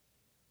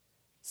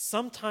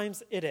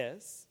 Sometimes it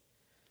is.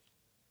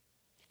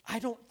 I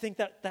don't think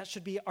that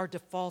should be our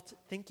default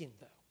thinking,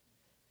 though.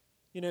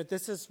 You know,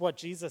 this is what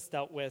Jesus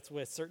dealt with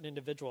certain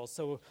individuals.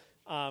 So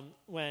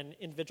when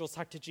individuals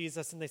talked to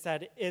Jesus and they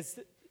said, is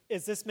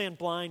this man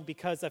blind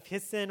because of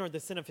his sin or the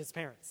sin of his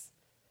parents?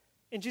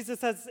 And Jesus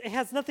says it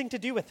has nothing to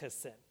do with his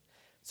sin.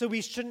 So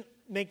we shouldn't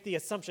make the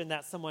assumption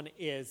that someone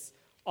is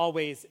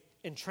always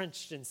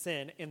entrenched in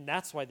sin and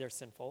that's why they're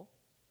sinful.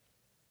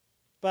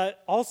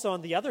 But also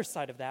on the other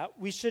side of that,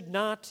 we should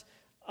not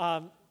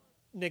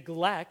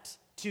neglect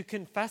to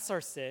confess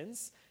our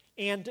sins.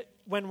 And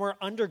when we're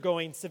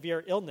undergoing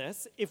severe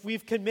illness, if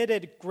we've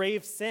committed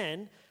grave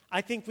sin,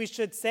 I think we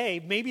should say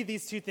maybe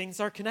these two things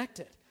are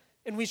connected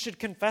and we should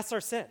confess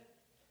our sin.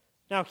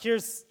 Now,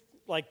 here's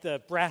like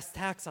the brass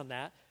tacks on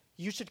that.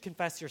 you should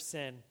confess your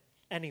sin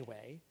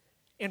anyway,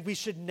 and we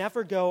should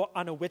never go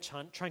on a witch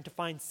hunt trying to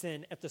find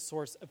sin at the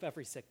source of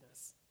every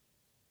sickness.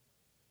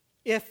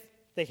 If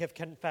they have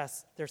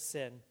confessed their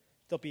sin,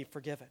 they'll be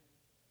forgiven.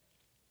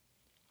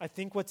 I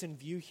think what's in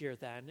view here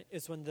then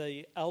is when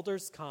the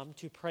elders come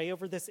to pray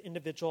over this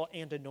individual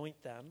and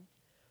anoint them,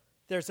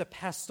 there's a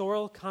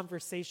pastoral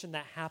conversation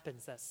that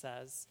happens that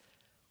says,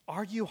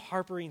 are you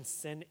harboring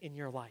sin in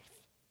your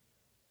life?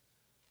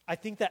 I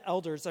think that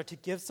elders are to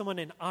give someone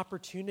an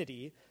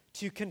opportunity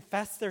to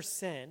confess their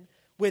sin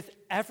with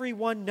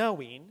everyone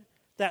knowing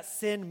that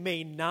sin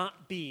may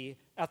not be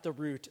at the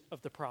root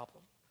of the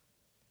problem.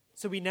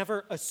 So we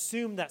never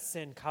assume that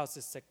sin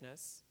causes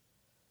sickness,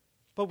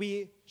 but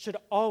we should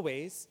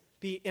always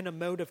be in a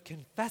mode of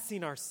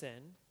confessing our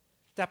sin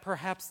that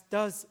perhaps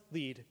does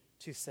lead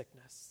to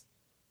sickness.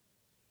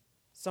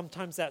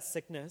 Sometimes that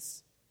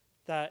sickness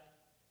that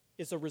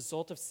is a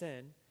result of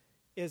sin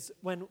is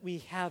when we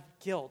have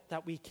guilt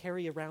that we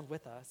carry around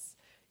with us.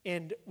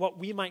 And what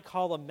we might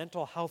call a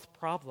mental health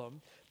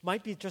problem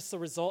might be just the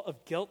result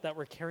of guilt that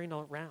we're carrying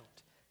around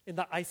in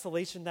the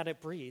isolation that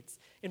it breeds.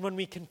 And when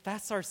we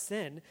confess our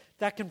sin,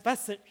 that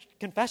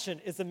confession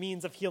is a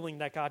means of healing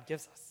that God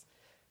gives us.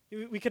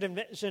 We could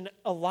envision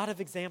a lot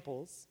of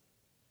examples,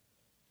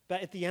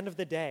 but at the end of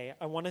the day,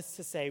 I want us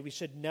to say we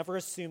should never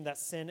assume that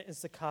sin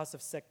is the cause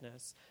of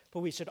sickness,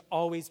 but we should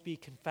always be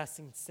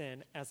confessing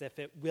sin as if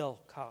it will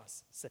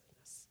cause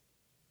sickness.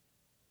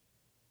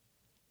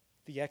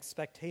 The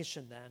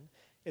expectation then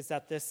is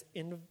that this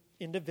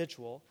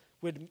individual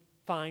would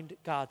find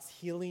God's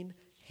healing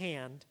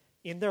hand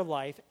in their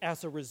life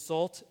as a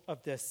result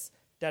of this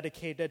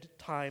dedicated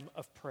time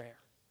of prayer.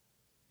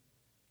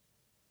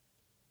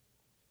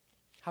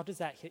 How does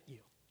that hit you?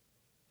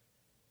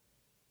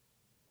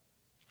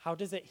 How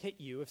does it hit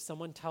you if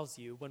someone tells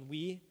you when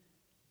we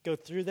go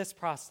through this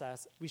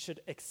process, we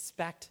should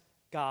expect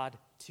God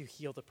to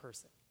heal the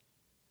person?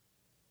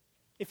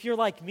 If you're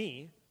like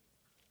me,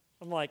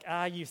 I'm like,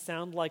 you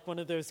sound like one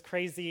of those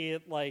crazy,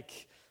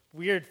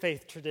 weird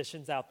faith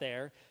traditions out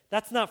there.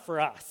 That's not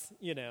for us,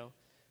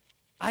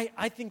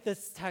 I think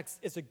this text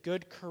is a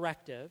good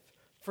corrective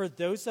for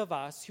those of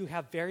us who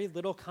have very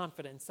little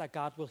confidence that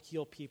God will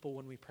heal people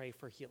when we pray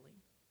for healing.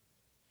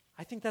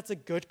 I think that's a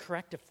good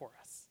corrective for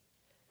us.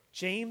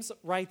 James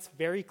writes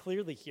very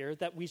clearly here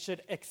that we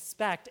should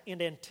expect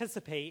and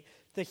anticipate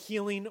the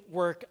healing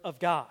work of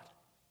God.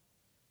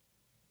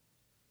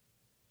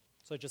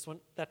 So I just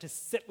want that to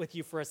sit with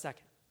you for a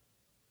second.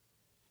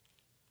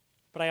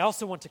 But I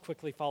also want to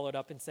quickly follow it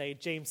up and say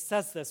James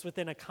says this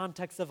within a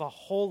context of a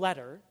whole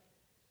letter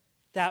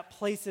that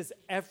places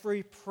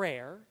every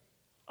prayer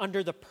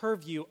under the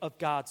purview of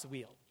God's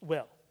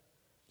will,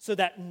 so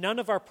that none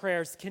of our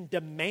prayers can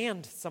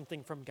demand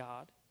something from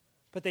God,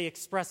 but they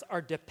express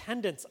our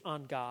dependence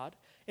on God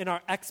and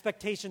our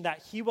expectation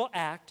that He will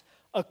act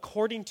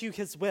according to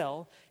His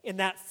will, and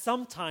that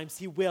sometimes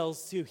He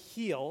wills to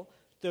heal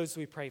those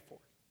we pray for.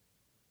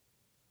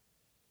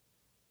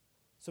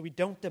 So we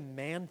don't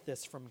demand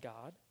this from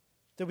God,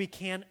 though we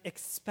can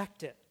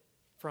expect it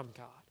from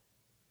God.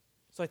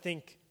 So I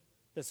think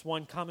this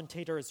one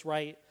commentator is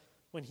right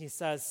when he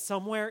says,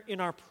 somewhere in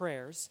our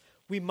prayers,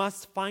 we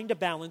must find a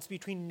balance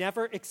between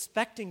never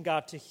expecting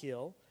God to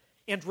heal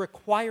and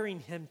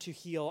requiring Him to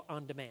heal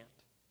on demand.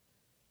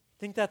 I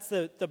think that's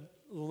the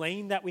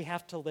lane that we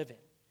have to live in,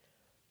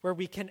 where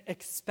we can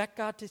expect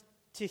God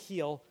to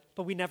heal,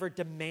 but we never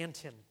demand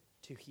Him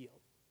to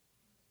heal.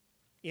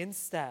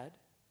 Instead,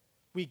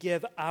 we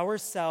give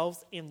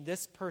ourselves and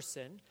this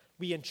person,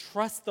 we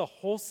entrust the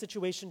whole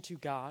situation to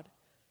God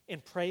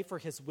and pray for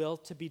His will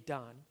to be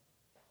done,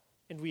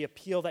 and we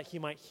appeal that He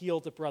might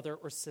heal the brother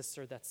or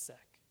sister that's sick.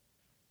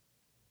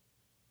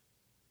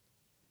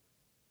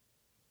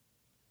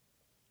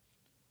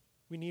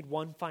 We need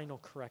one final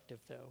corrective,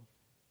 though,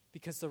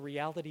 because the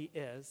reality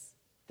is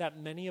that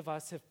many of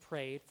us have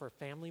prayed for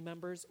family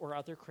members or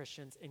other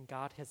Christians, and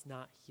God has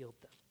not healed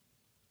them.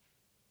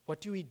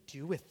 What do we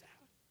do with that?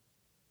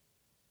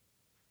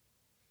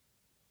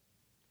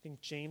 I think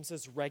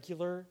James's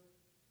regular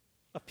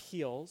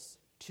appeals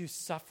to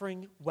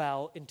suffering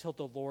well until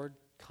the Lord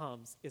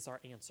comes is our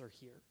answer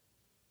here.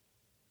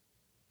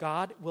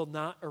 God will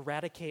not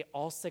eradicate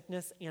all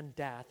sickness and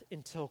death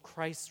until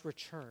Christ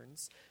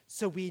returns.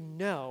 So we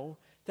know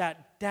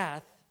that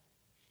death,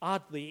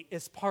 oddly,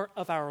 is part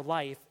of our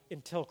life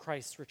until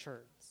Christ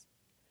returns.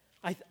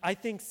 I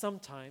think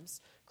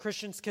sometimes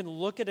Christians can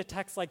look at a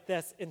text like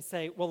this and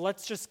say, well,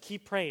 let's just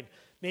keep praying.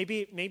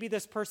 Maybe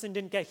this person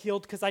didn't get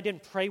healed because I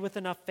didn't pray with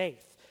enough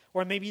faith.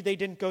 Or maybe they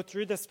didn't go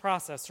through this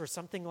process or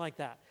something like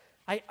that.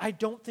 I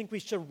don't think we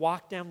should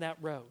walk down that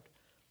road.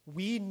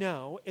 We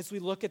know, as we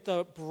look at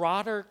the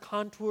broader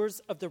contours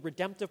of the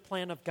redemptive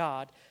plan of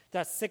God,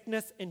 that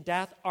sickness and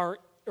death are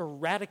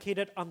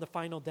eradicated on the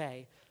final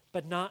day,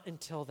 but not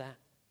until then.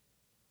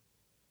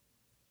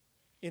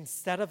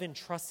 Instead of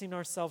entrusting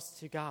ourselves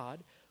to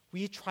God,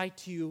 we try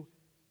to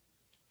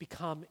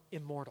become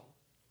immortal.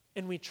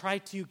 And we try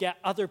to get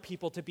other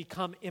people to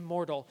become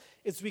immortal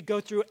as we go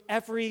through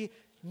every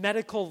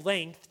medical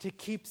length to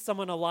keep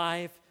someone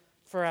alive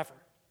forever.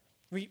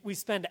 We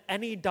spend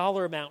any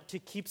dollar amount to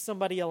keep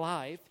somebody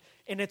alive,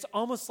 and it's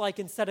almost like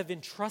instead of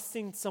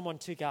entrusting someone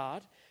to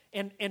God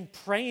and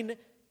praying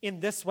in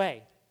this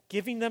way,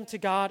 giving them to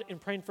God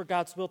and praying for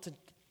God's will to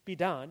be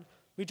done,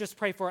 we just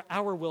pray for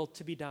our will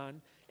to be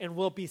done, and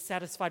we'll be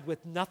satisfied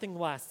with nothing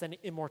less than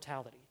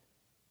immortality.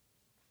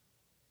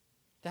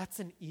 That's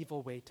an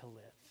evil way to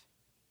live,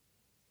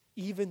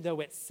 even though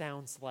it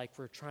sounds like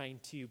we're trying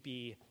to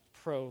be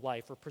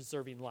pro-life or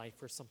preserving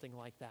life or something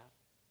like that.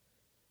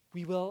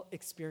 We will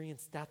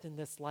experience death in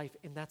this life,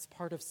 and that's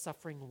part of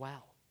suffering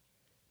well.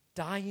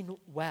 Dying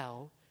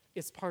well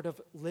is part of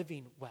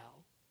living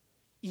well.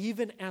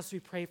 Even as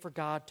we pray for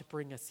God to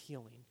bring us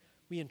healing,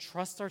 we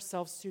entrust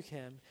ourselves to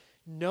Him,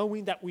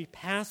 knowing that we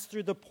pass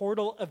through the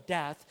portal of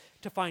death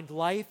to find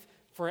life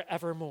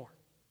forevermore.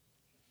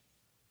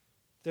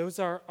 Those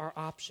are our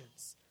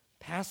options.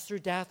 Pass through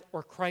death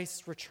or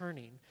Christ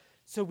returning.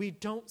 So we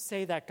don't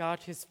say that God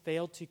has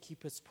failed to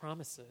keep His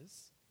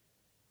promises.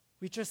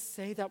 We just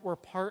say that we're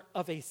part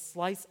of a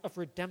slice of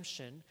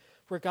redemption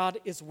where God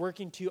is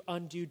working to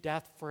undo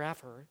death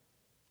forever,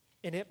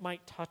 and it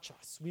might touch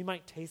us. We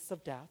might taste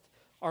of death.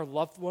 Our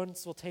loved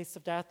ones will taste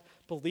of death.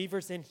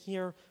 Believers in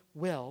here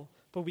will,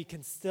 but we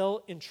can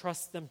still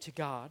entrust them to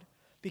God,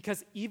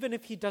 because even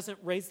if He doesn't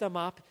raise them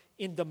up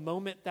in the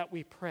moment that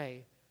we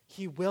pray,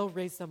 He will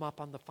raise them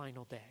up on the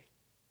final day.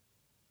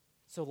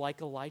 So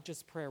like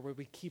Elijah's prayer, where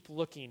we keep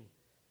looking,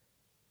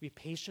 we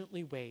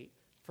patiently wait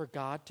for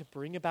God to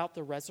bring about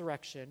the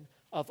resurrection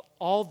of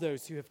all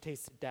those who have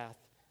tasted death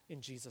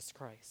in Jesus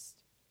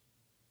Christ.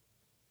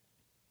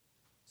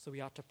 So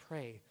we ought to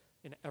pray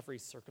in every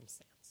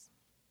circumstance.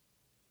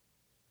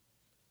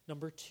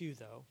 Number 2,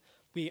 though,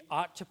 we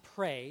ought to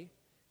pray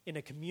in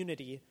a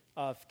community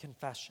of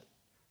confession.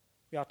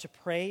 We ought to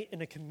pray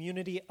in a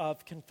community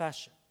of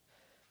confession.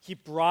 He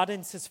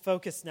broadens his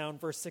focus now in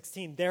verse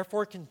 16.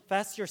 Therefore,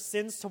 confess your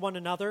sins to one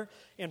another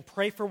and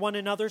pray for one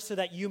another so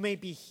that you may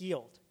be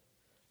healed.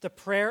 The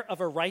prayer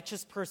of a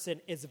righteous person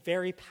is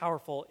very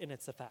powerful in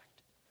its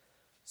effect.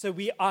 So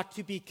we ought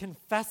to be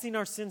confessing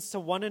our sins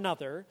to one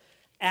another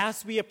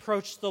as we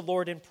approach the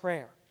Lord in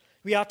prayer.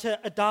 We ought to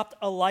adopt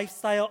a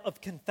lifestyle of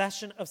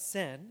confession of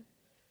sin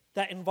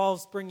that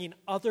involves bringing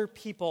other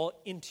people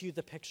into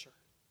the picture.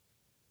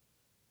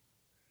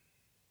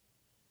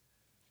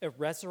 At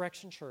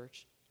Resurrection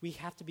Church, we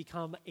have to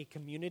become a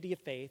community of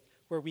faith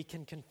where we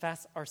can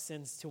confess our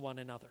sins to one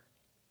another.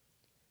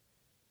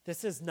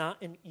 This is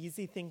not an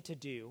easy thing to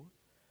do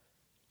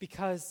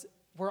because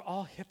we're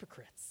all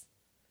hypocrites.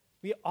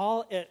 We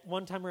all, at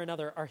one time or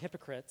another, are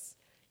hypocrites,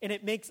 and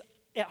it makes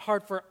it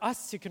hard for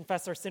us to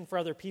confess our sin for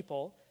other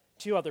people,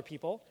 to other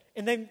people,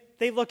 and then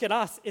they look at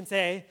us and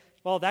say,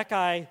 well, that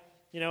guy,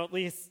 at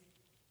least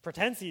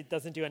pretends he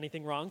doesn't do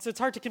anything wrong, so it's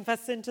hard to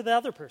confess sin to the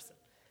other person.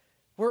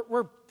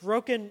 We're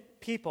broken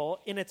people,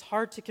 and it's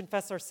hard to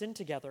confess our sin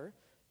together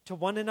to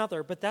one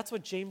another, but that's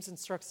what James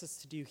instructs us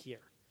to do here.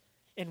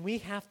 And we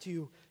have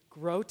to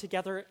grow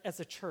together as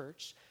a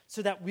church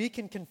so that we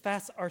can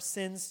confess our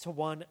sins to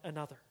one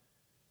another.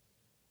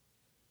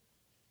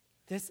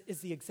 This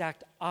is the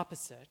exact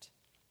opposite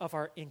of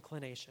our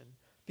inclination,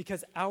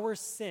 because our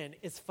sin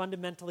is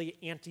fundamentally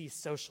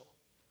antisocial.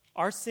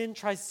 Our sin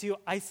tries to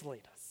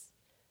isolate us.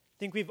 I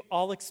think we've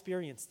all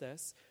experienced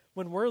this.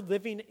 When we're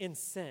living in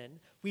sin,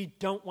 we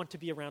don't want to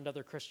be around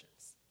other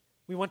Christians.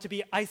 We want to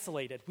be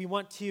isolated. We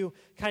want to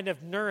kind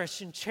of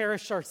nourish and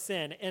cherish our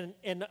sin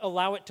and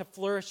allow it to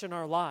flourish in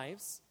our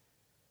lives.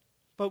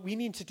 But we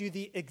need to do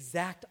the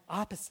exact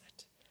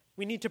opposite.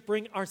 We need to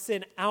bring our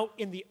sin out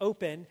in the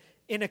open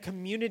in a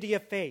community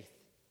of faith.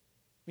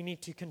 We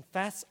need to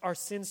confess our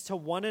sins to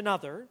one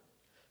another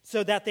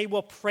so that they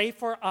will pray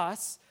for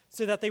us,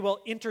 so that they will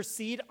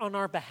intercede on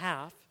our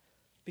behalf,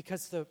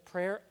 because the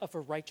prayer of a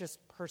righteous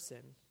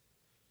person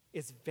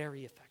is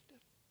very effective.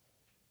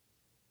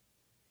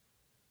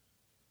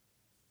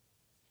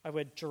 I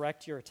would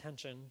direct your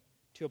attention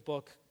to a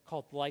book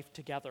called Life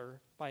Together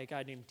by a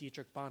guy named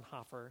Dietrich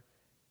Bonhoeffer.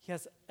 He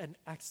has an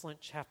excellent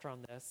chapter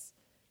on this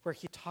where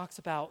he talks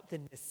about the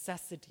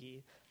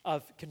necessity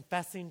of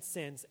confessing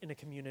sins in a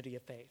community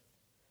of faith.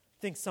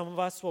 I think some of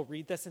us will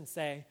read this and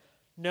say,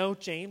 no,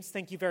 James,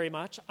 thank you very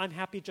much. I'm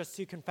happy just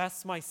to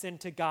confess my sin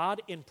to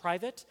God in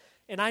private,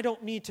 and I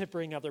don't need to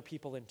bring other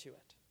people into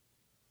it.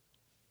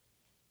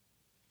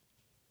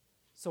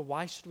 So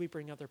why should we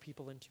bring other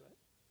people into it?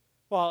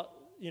 Well,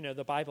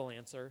 the Bible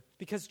answer,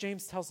 because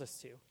James tells us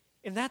to.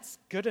 And that's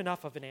good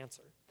enough of an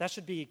answer. That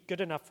should be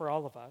good enough for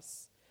all of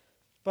us.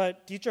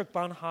 But Dietrich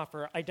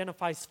Bonhoeffer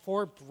identifies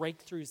 4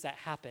 breakthroughs that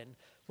happen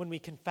when we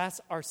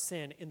confess our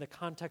sin in the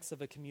context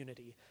of a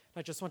community.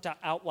 I just want to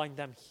outline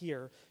them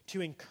here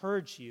to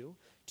encourage you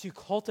to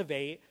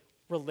cultivate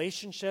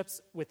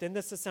relationships within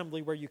this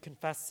assembly where you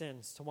confess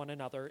sins to one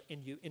another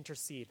and you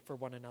intercede for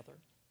one another.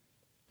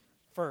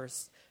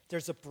 First,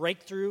 there's a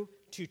breakthrough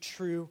to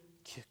true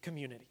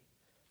community.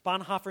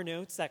 Bonhoeffer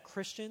notes that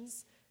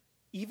Christians,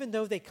 even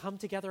though they come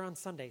together on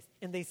Sundays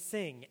and they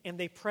sing and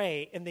they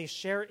pray and they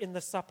share in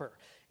the supper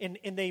and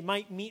they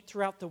might meet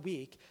throughout the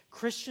week,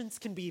 Christians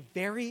can be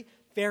very,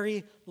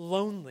 very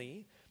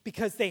lonely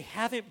because they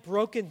haven't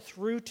broken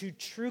through to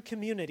true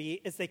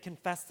community as they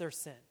confess their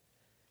sin.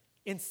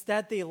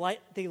 Instead, they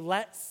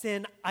let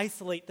sin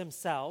isolate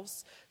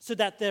themselves so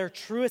that their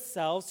truest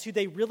selves, who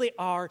they really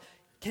are,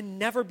 can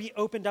never be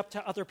opened up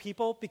to other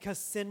people because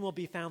sin will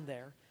be found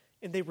there,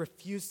 and they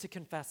refuse to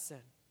confess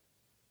sin.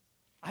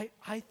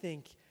 I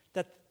think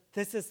that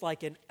this is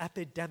like an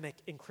epidemic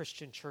in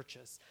Christian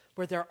churches,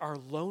 where there are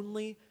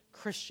lonely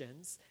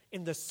Christians,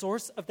 and the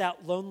source of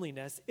that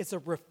loneliness is a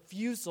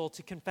refusal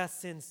to confess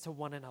sins to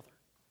one another.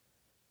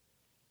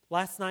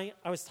 Last night,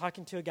 I was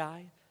talking to a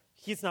guy.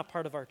 He's not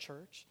part of our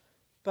church,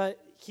 but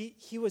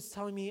he was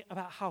telling me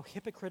about how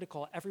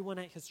hypocritical everyone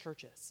at his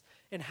church is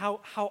and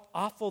how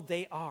awful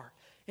they are.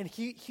 And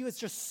he was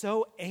just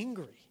so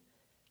angry.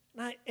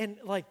 And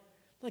like,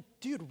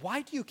 dude,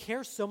 why do you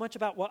care so much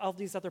about what all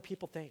these other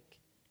people think? He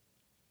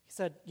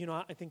said,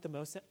 I think the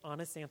most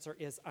honest answer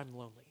is I'm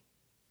lonely.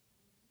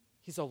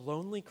 He's a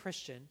lonely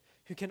Christian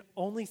who can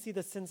only see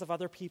the sins of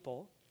other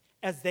people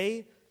as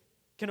they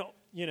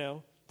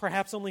can,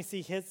 perhaps only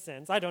see his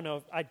sins. I don't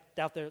know. I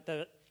doubt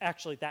they're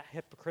actually that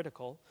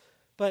hypocritical.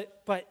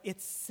 But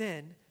it's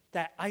sin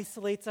that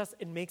isolates us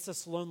and makes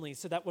us lonely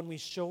so that when we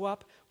show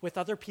up with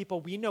other people,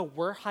 we know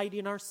we're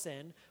hiding our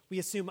sin. We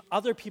assume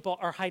other people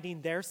are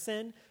hiding their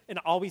sin, and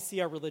all we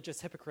see are religious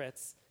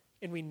hypocrites,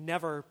 and we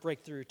never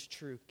break through to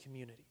true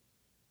community.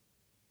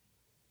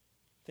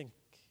 Think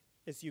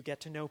as you get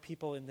to know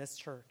people in this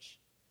church,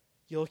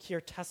 you'll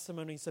hear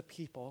testimonies of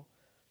people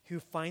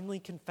who finally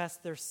confess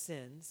their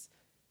sins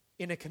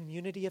in a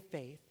community of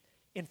faith,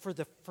 and for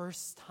the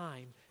first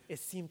time, it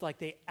seemed like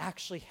they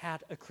actually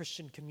had a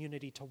Christian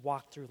community to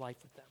walk through life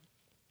with them.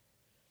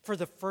 For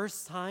the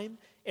first time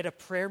at a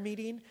prayer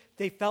meeting,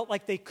 they felt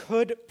like they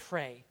could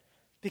pray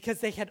because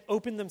they had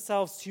opened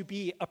themselves to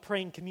be a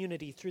praying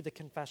community through the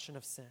confession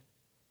of sin.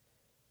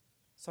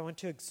 So I want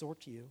to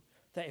exhort you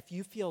that if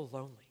you feel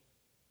lonely,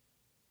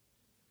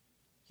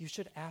 you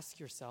should ask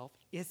yourself,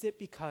 is it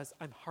because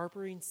I'm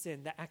harboring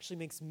sin that actually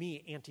makes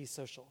me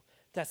antisocial,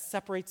 that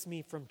separates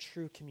me from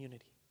true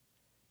community?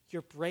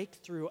 Your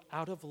breakthrough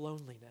out of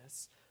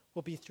loneliness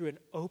will be through an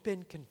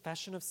open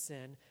confession of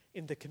sin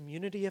in the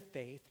community of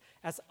faith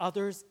as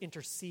others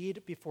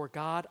intercede before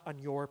God on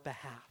your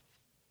behalf.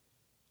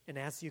 And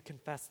as you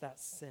confess that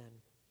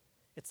sin,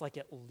 it's like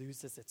it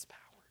loses its power.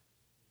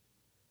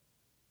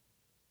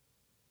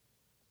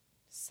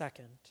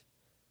 Second,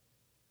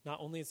 not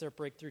only is there a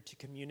breakthrough to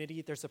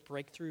community, there's a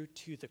breakthrough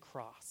to the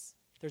cross.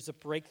 There's a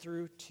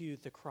breakthrough to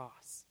the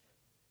cross.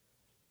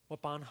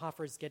 What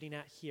Bonhoeffer is getting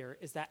at here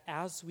is that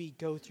as we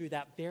go through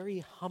that very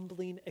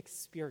humbling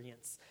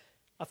experience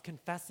of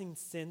confessing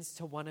sins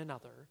to one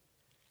another,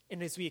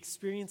 and as we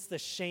experience the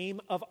shame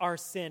of our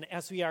sin,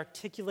 as we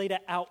articulate it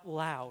out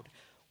loud,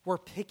 we're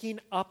picking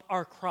up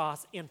our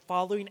cross and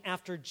following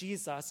after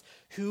Jesus,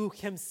 who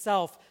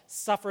himself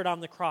suffered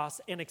on the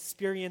cross and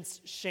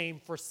experienced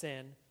shame for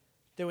sin,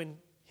 though in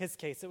his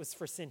case it was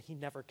for sin he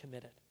never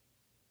committed.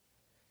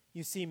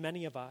 You see,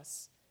 many of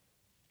us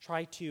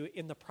try to,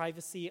 in the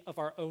privacy of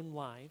our own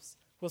lives,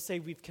 we'll say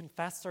we've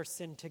confessed our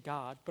sin to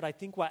God, but I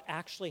think what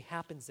actually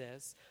happens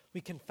is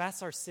we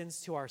confess our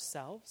sins to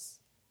ourselves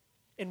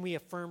and we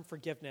affirm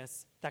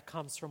forgiveness that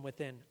comes from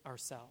within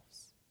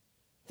ourselves.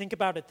 Think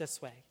about it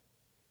this way.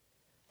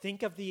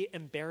 Think of the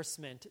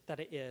embarrassment that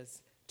it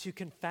is to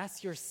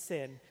confess your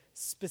sin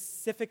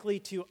specifically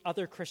to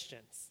other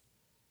Christians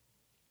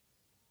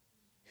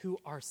who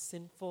are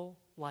sinful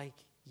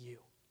like you.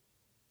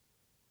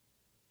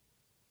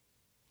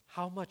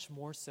 How much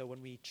more so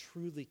when we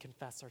truly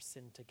confess our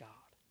sin to God?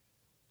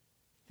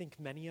 I think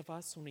many of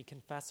us, when we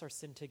confess our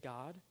sin to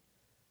God,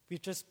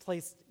 we've just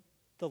placed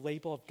the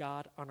label of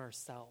God on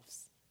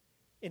ourselves.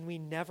 And we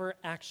never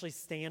actually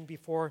stand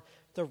before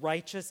the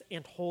righteous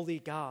and holy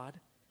God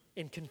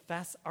and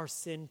confess our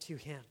sin to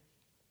him.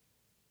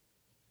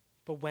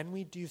 But when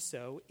we do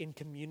so in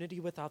community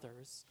with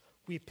others,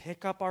 we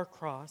pick up our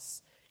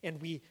cross and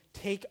we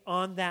take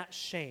on that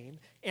shame,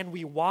 and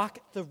we walk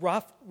the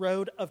rough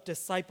road of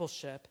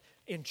discipleship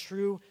in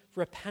true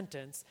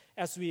repentance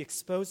as we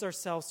expose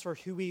ourselves for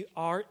who we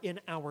are in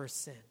our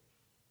sin.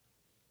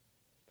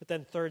 But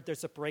then third,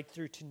 there's a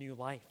breakthrough to new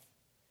life.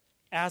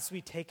 As we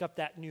take up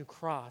that new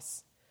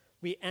cross,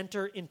 we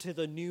enter into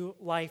the new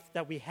life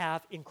that we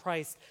have in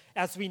Christ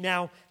as we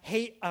now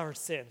hate our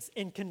sins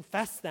and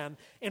confess them,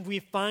 and we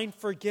find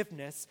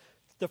forgiveness,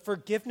 the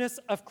forgiveness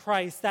of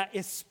Christ that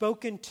is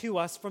spoken to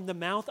us from the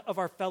mouth of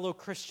our fellow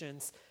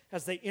Christians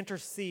as they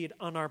intercede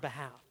on our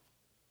behalf.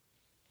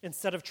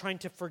 Instead of trying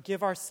to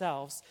forgive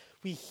ourselves,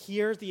 we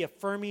hear the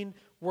affirming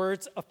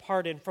words of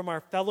pardon from our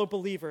fellow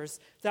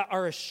believers that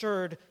are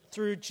assured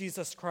through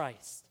Jesus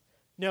Christ.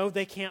 No,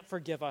 they can't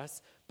forgive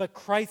us, but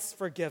Christ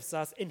forgives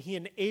us, and he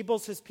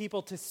enables his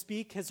people to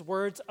speak his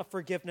words of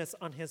forgiveness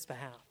on his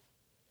behalf.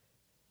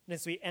 And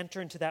as we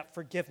enter into that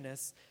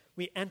forgiveness,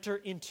 we enter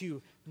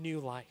into new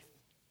life.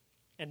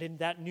 And in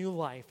that new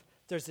life,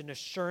 there's an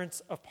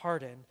assurance of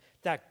pardon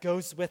that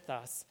goes with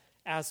us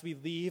as we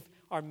leave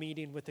our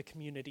meeting with the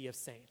community of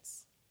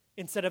saints.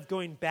 Instead of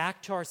going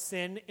back to our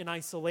sin in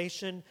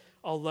isolation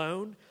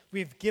alone,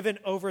 we've given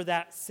over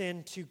that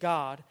sin to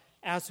God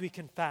as we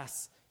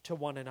confess to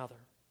one another.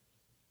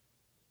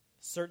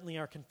 Certainly,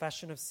 our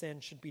confession of sin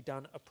should be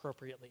done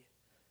appropriately.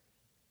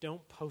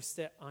 Don't post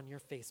it on your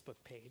Facebook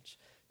page.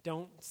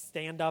 Don't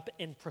stand up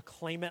and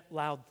proclaim it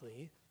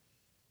loudly.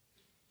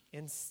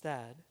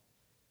 Instead,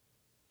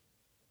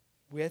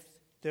 with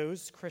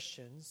those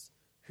Christians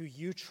who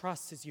you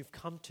trust as you've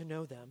come to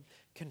know them,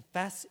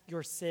 confess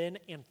your sin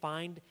and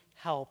find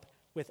help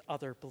with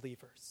other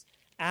believers.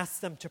 Ask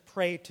them to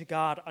pray to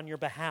God on your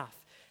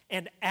behalf.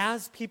 And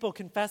as people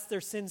confess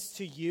their sins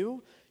to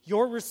you,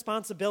 your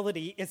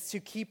responsibility is to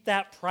keep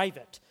that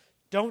private.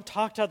 Don't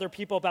talk to other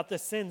people about the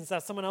sins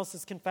that someone else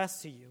has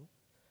confessed to you.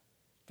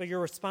 But your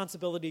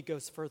responsibility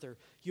goes further.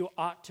 You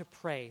ought to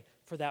pray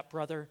for that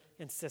brother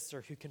and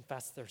sister who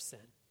confess their sin.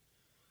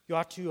 You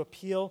ought to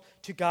appeal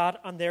to God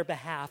on their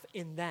behalf,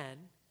 and then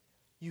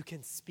you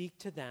can speak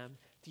to them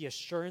the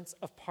assurance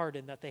of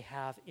pardon that they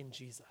have in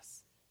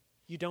Jesus.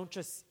 You don't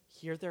just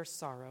hear their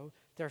sorrow,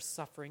 their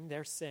suffering,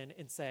 their sin,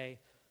 and say,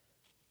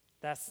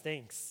 that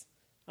stinks.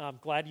 I'm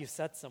glad you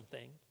said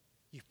something.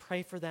 You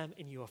pray for them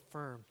and you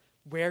affirm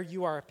where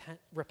you are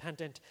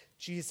repentant,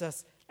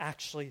 Jesus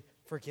actually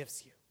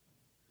forgives you.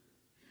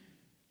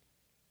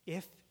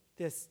 If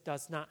this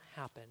does not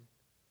happen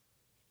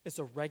as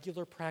a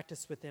regular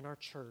practice within our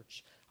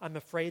church, I'm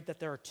afraid that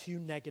there are two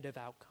negative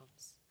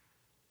outcomes.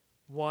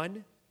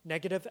 One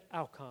negative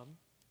outcome,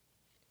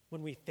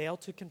 when we fail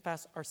to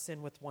confess our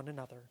sin with one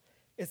another,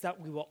 is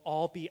that we will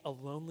all be a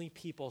lonely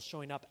people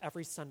showing up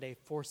every Sunday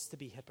forced to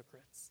be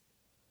hypocrites.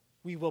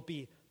 We will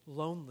be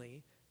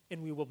lonely,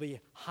 and we will be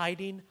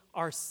hiding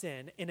our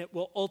sin, and it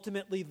will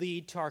ultimately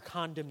lead to our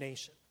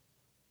condemnation.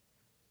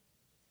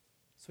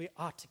 So we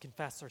ought to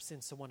confess our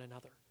sins to one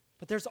another.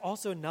 But there's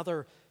also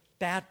another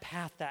bad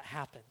path that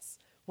happens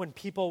when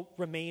people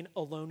remain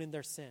alone in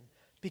their sin.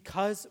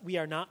 Because we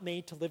are not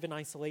made to live in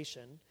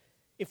isolation,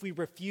 if we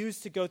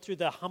refuse to go through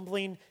the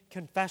humbling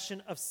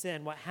confession of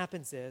sin, what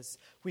happens is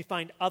we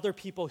find other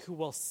people who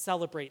will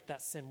celebrate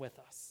that sin with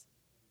us.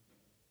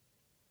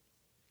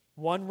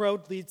 One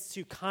road leads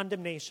to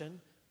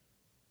condemnation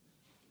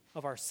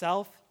of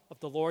ourself, of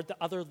the Lord. The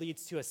other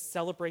leads to a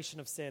celebration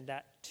of sin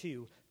that,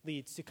 too,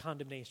 leads to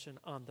condemnation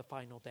on the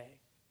final day.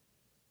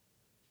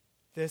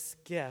 This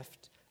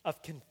gift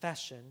of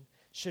confession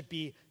should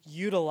be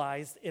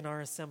utilized in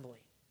our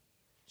assembly.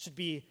 Should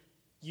be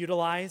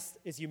utilized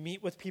as you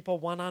meet with people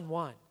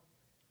one-on-one,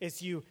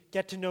 as you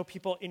get to know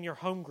people in your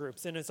home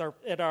groups, and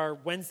at our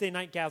Wednesday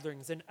night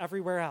gatherings and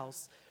everywhere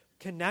else.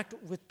 Connect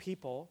with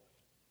people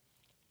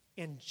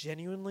and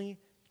genuinely,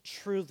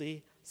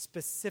 truly,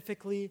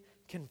 specifically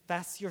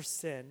confess your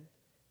sin,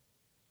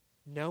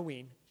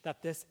 knowing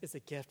that this is a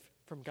gift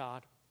from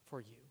God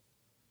for you.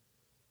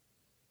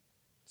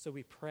 So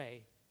we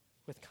pray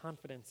with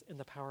confidence in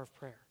the power of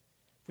prayer.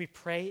 We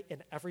pray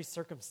in every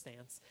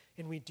circumstance,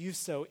 and we do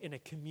so in a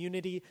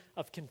community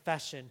of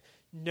confession,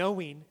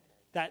 knowing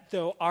that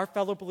though our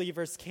fellow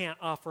believers can't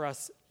offer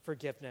us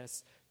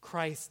forgiveness,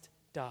 Christ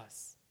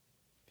does,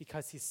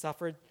 because he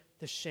suffered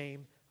the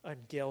shame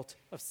and guilt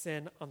of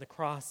sin on the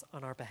cross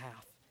on our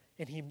behalf,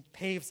 and he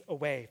paves a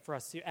way for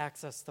us to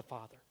access the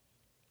Father.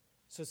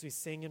 So as we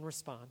sing in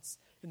response,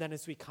 and then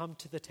as we come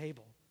to the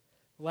table,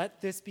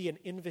 let this be an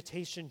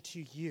invitation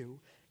to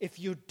you, if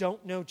you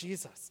don't know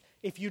Jesus,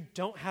 if you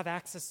don't have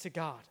access to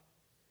God,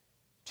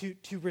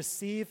 to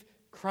receive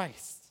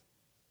Christ.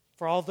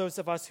 For all those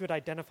of us who would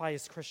identify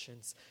as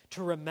Christians,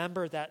 to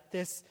remember that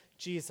this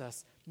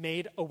Jesus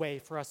made a way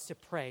for us to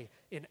pray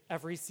in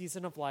every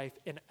season of life,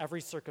 in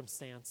every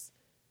circumstance,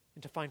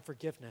 and to find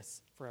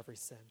forgiveness for every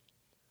sin.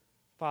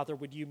 Father,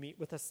 would you meet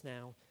with us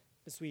now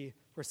as we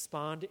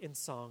respond in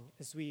song,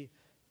 as we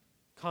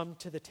come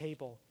to the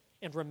table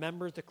and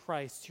remember the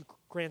Christ who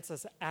grants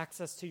us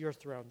access to your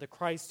throne, the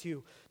Christ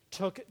who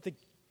took the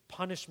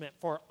punishment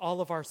for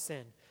all of our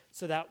sin,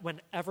 so that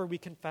whenever we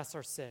confess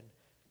our sin,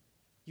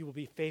 you will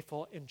be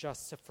faithful and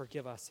just to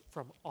forgive us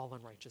from all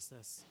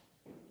unrighteousness.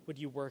 Would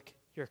you work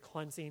your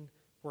cleansing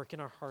work in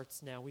our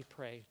hearts now, we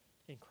pray.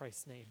 In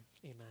Christ's name,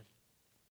 amen.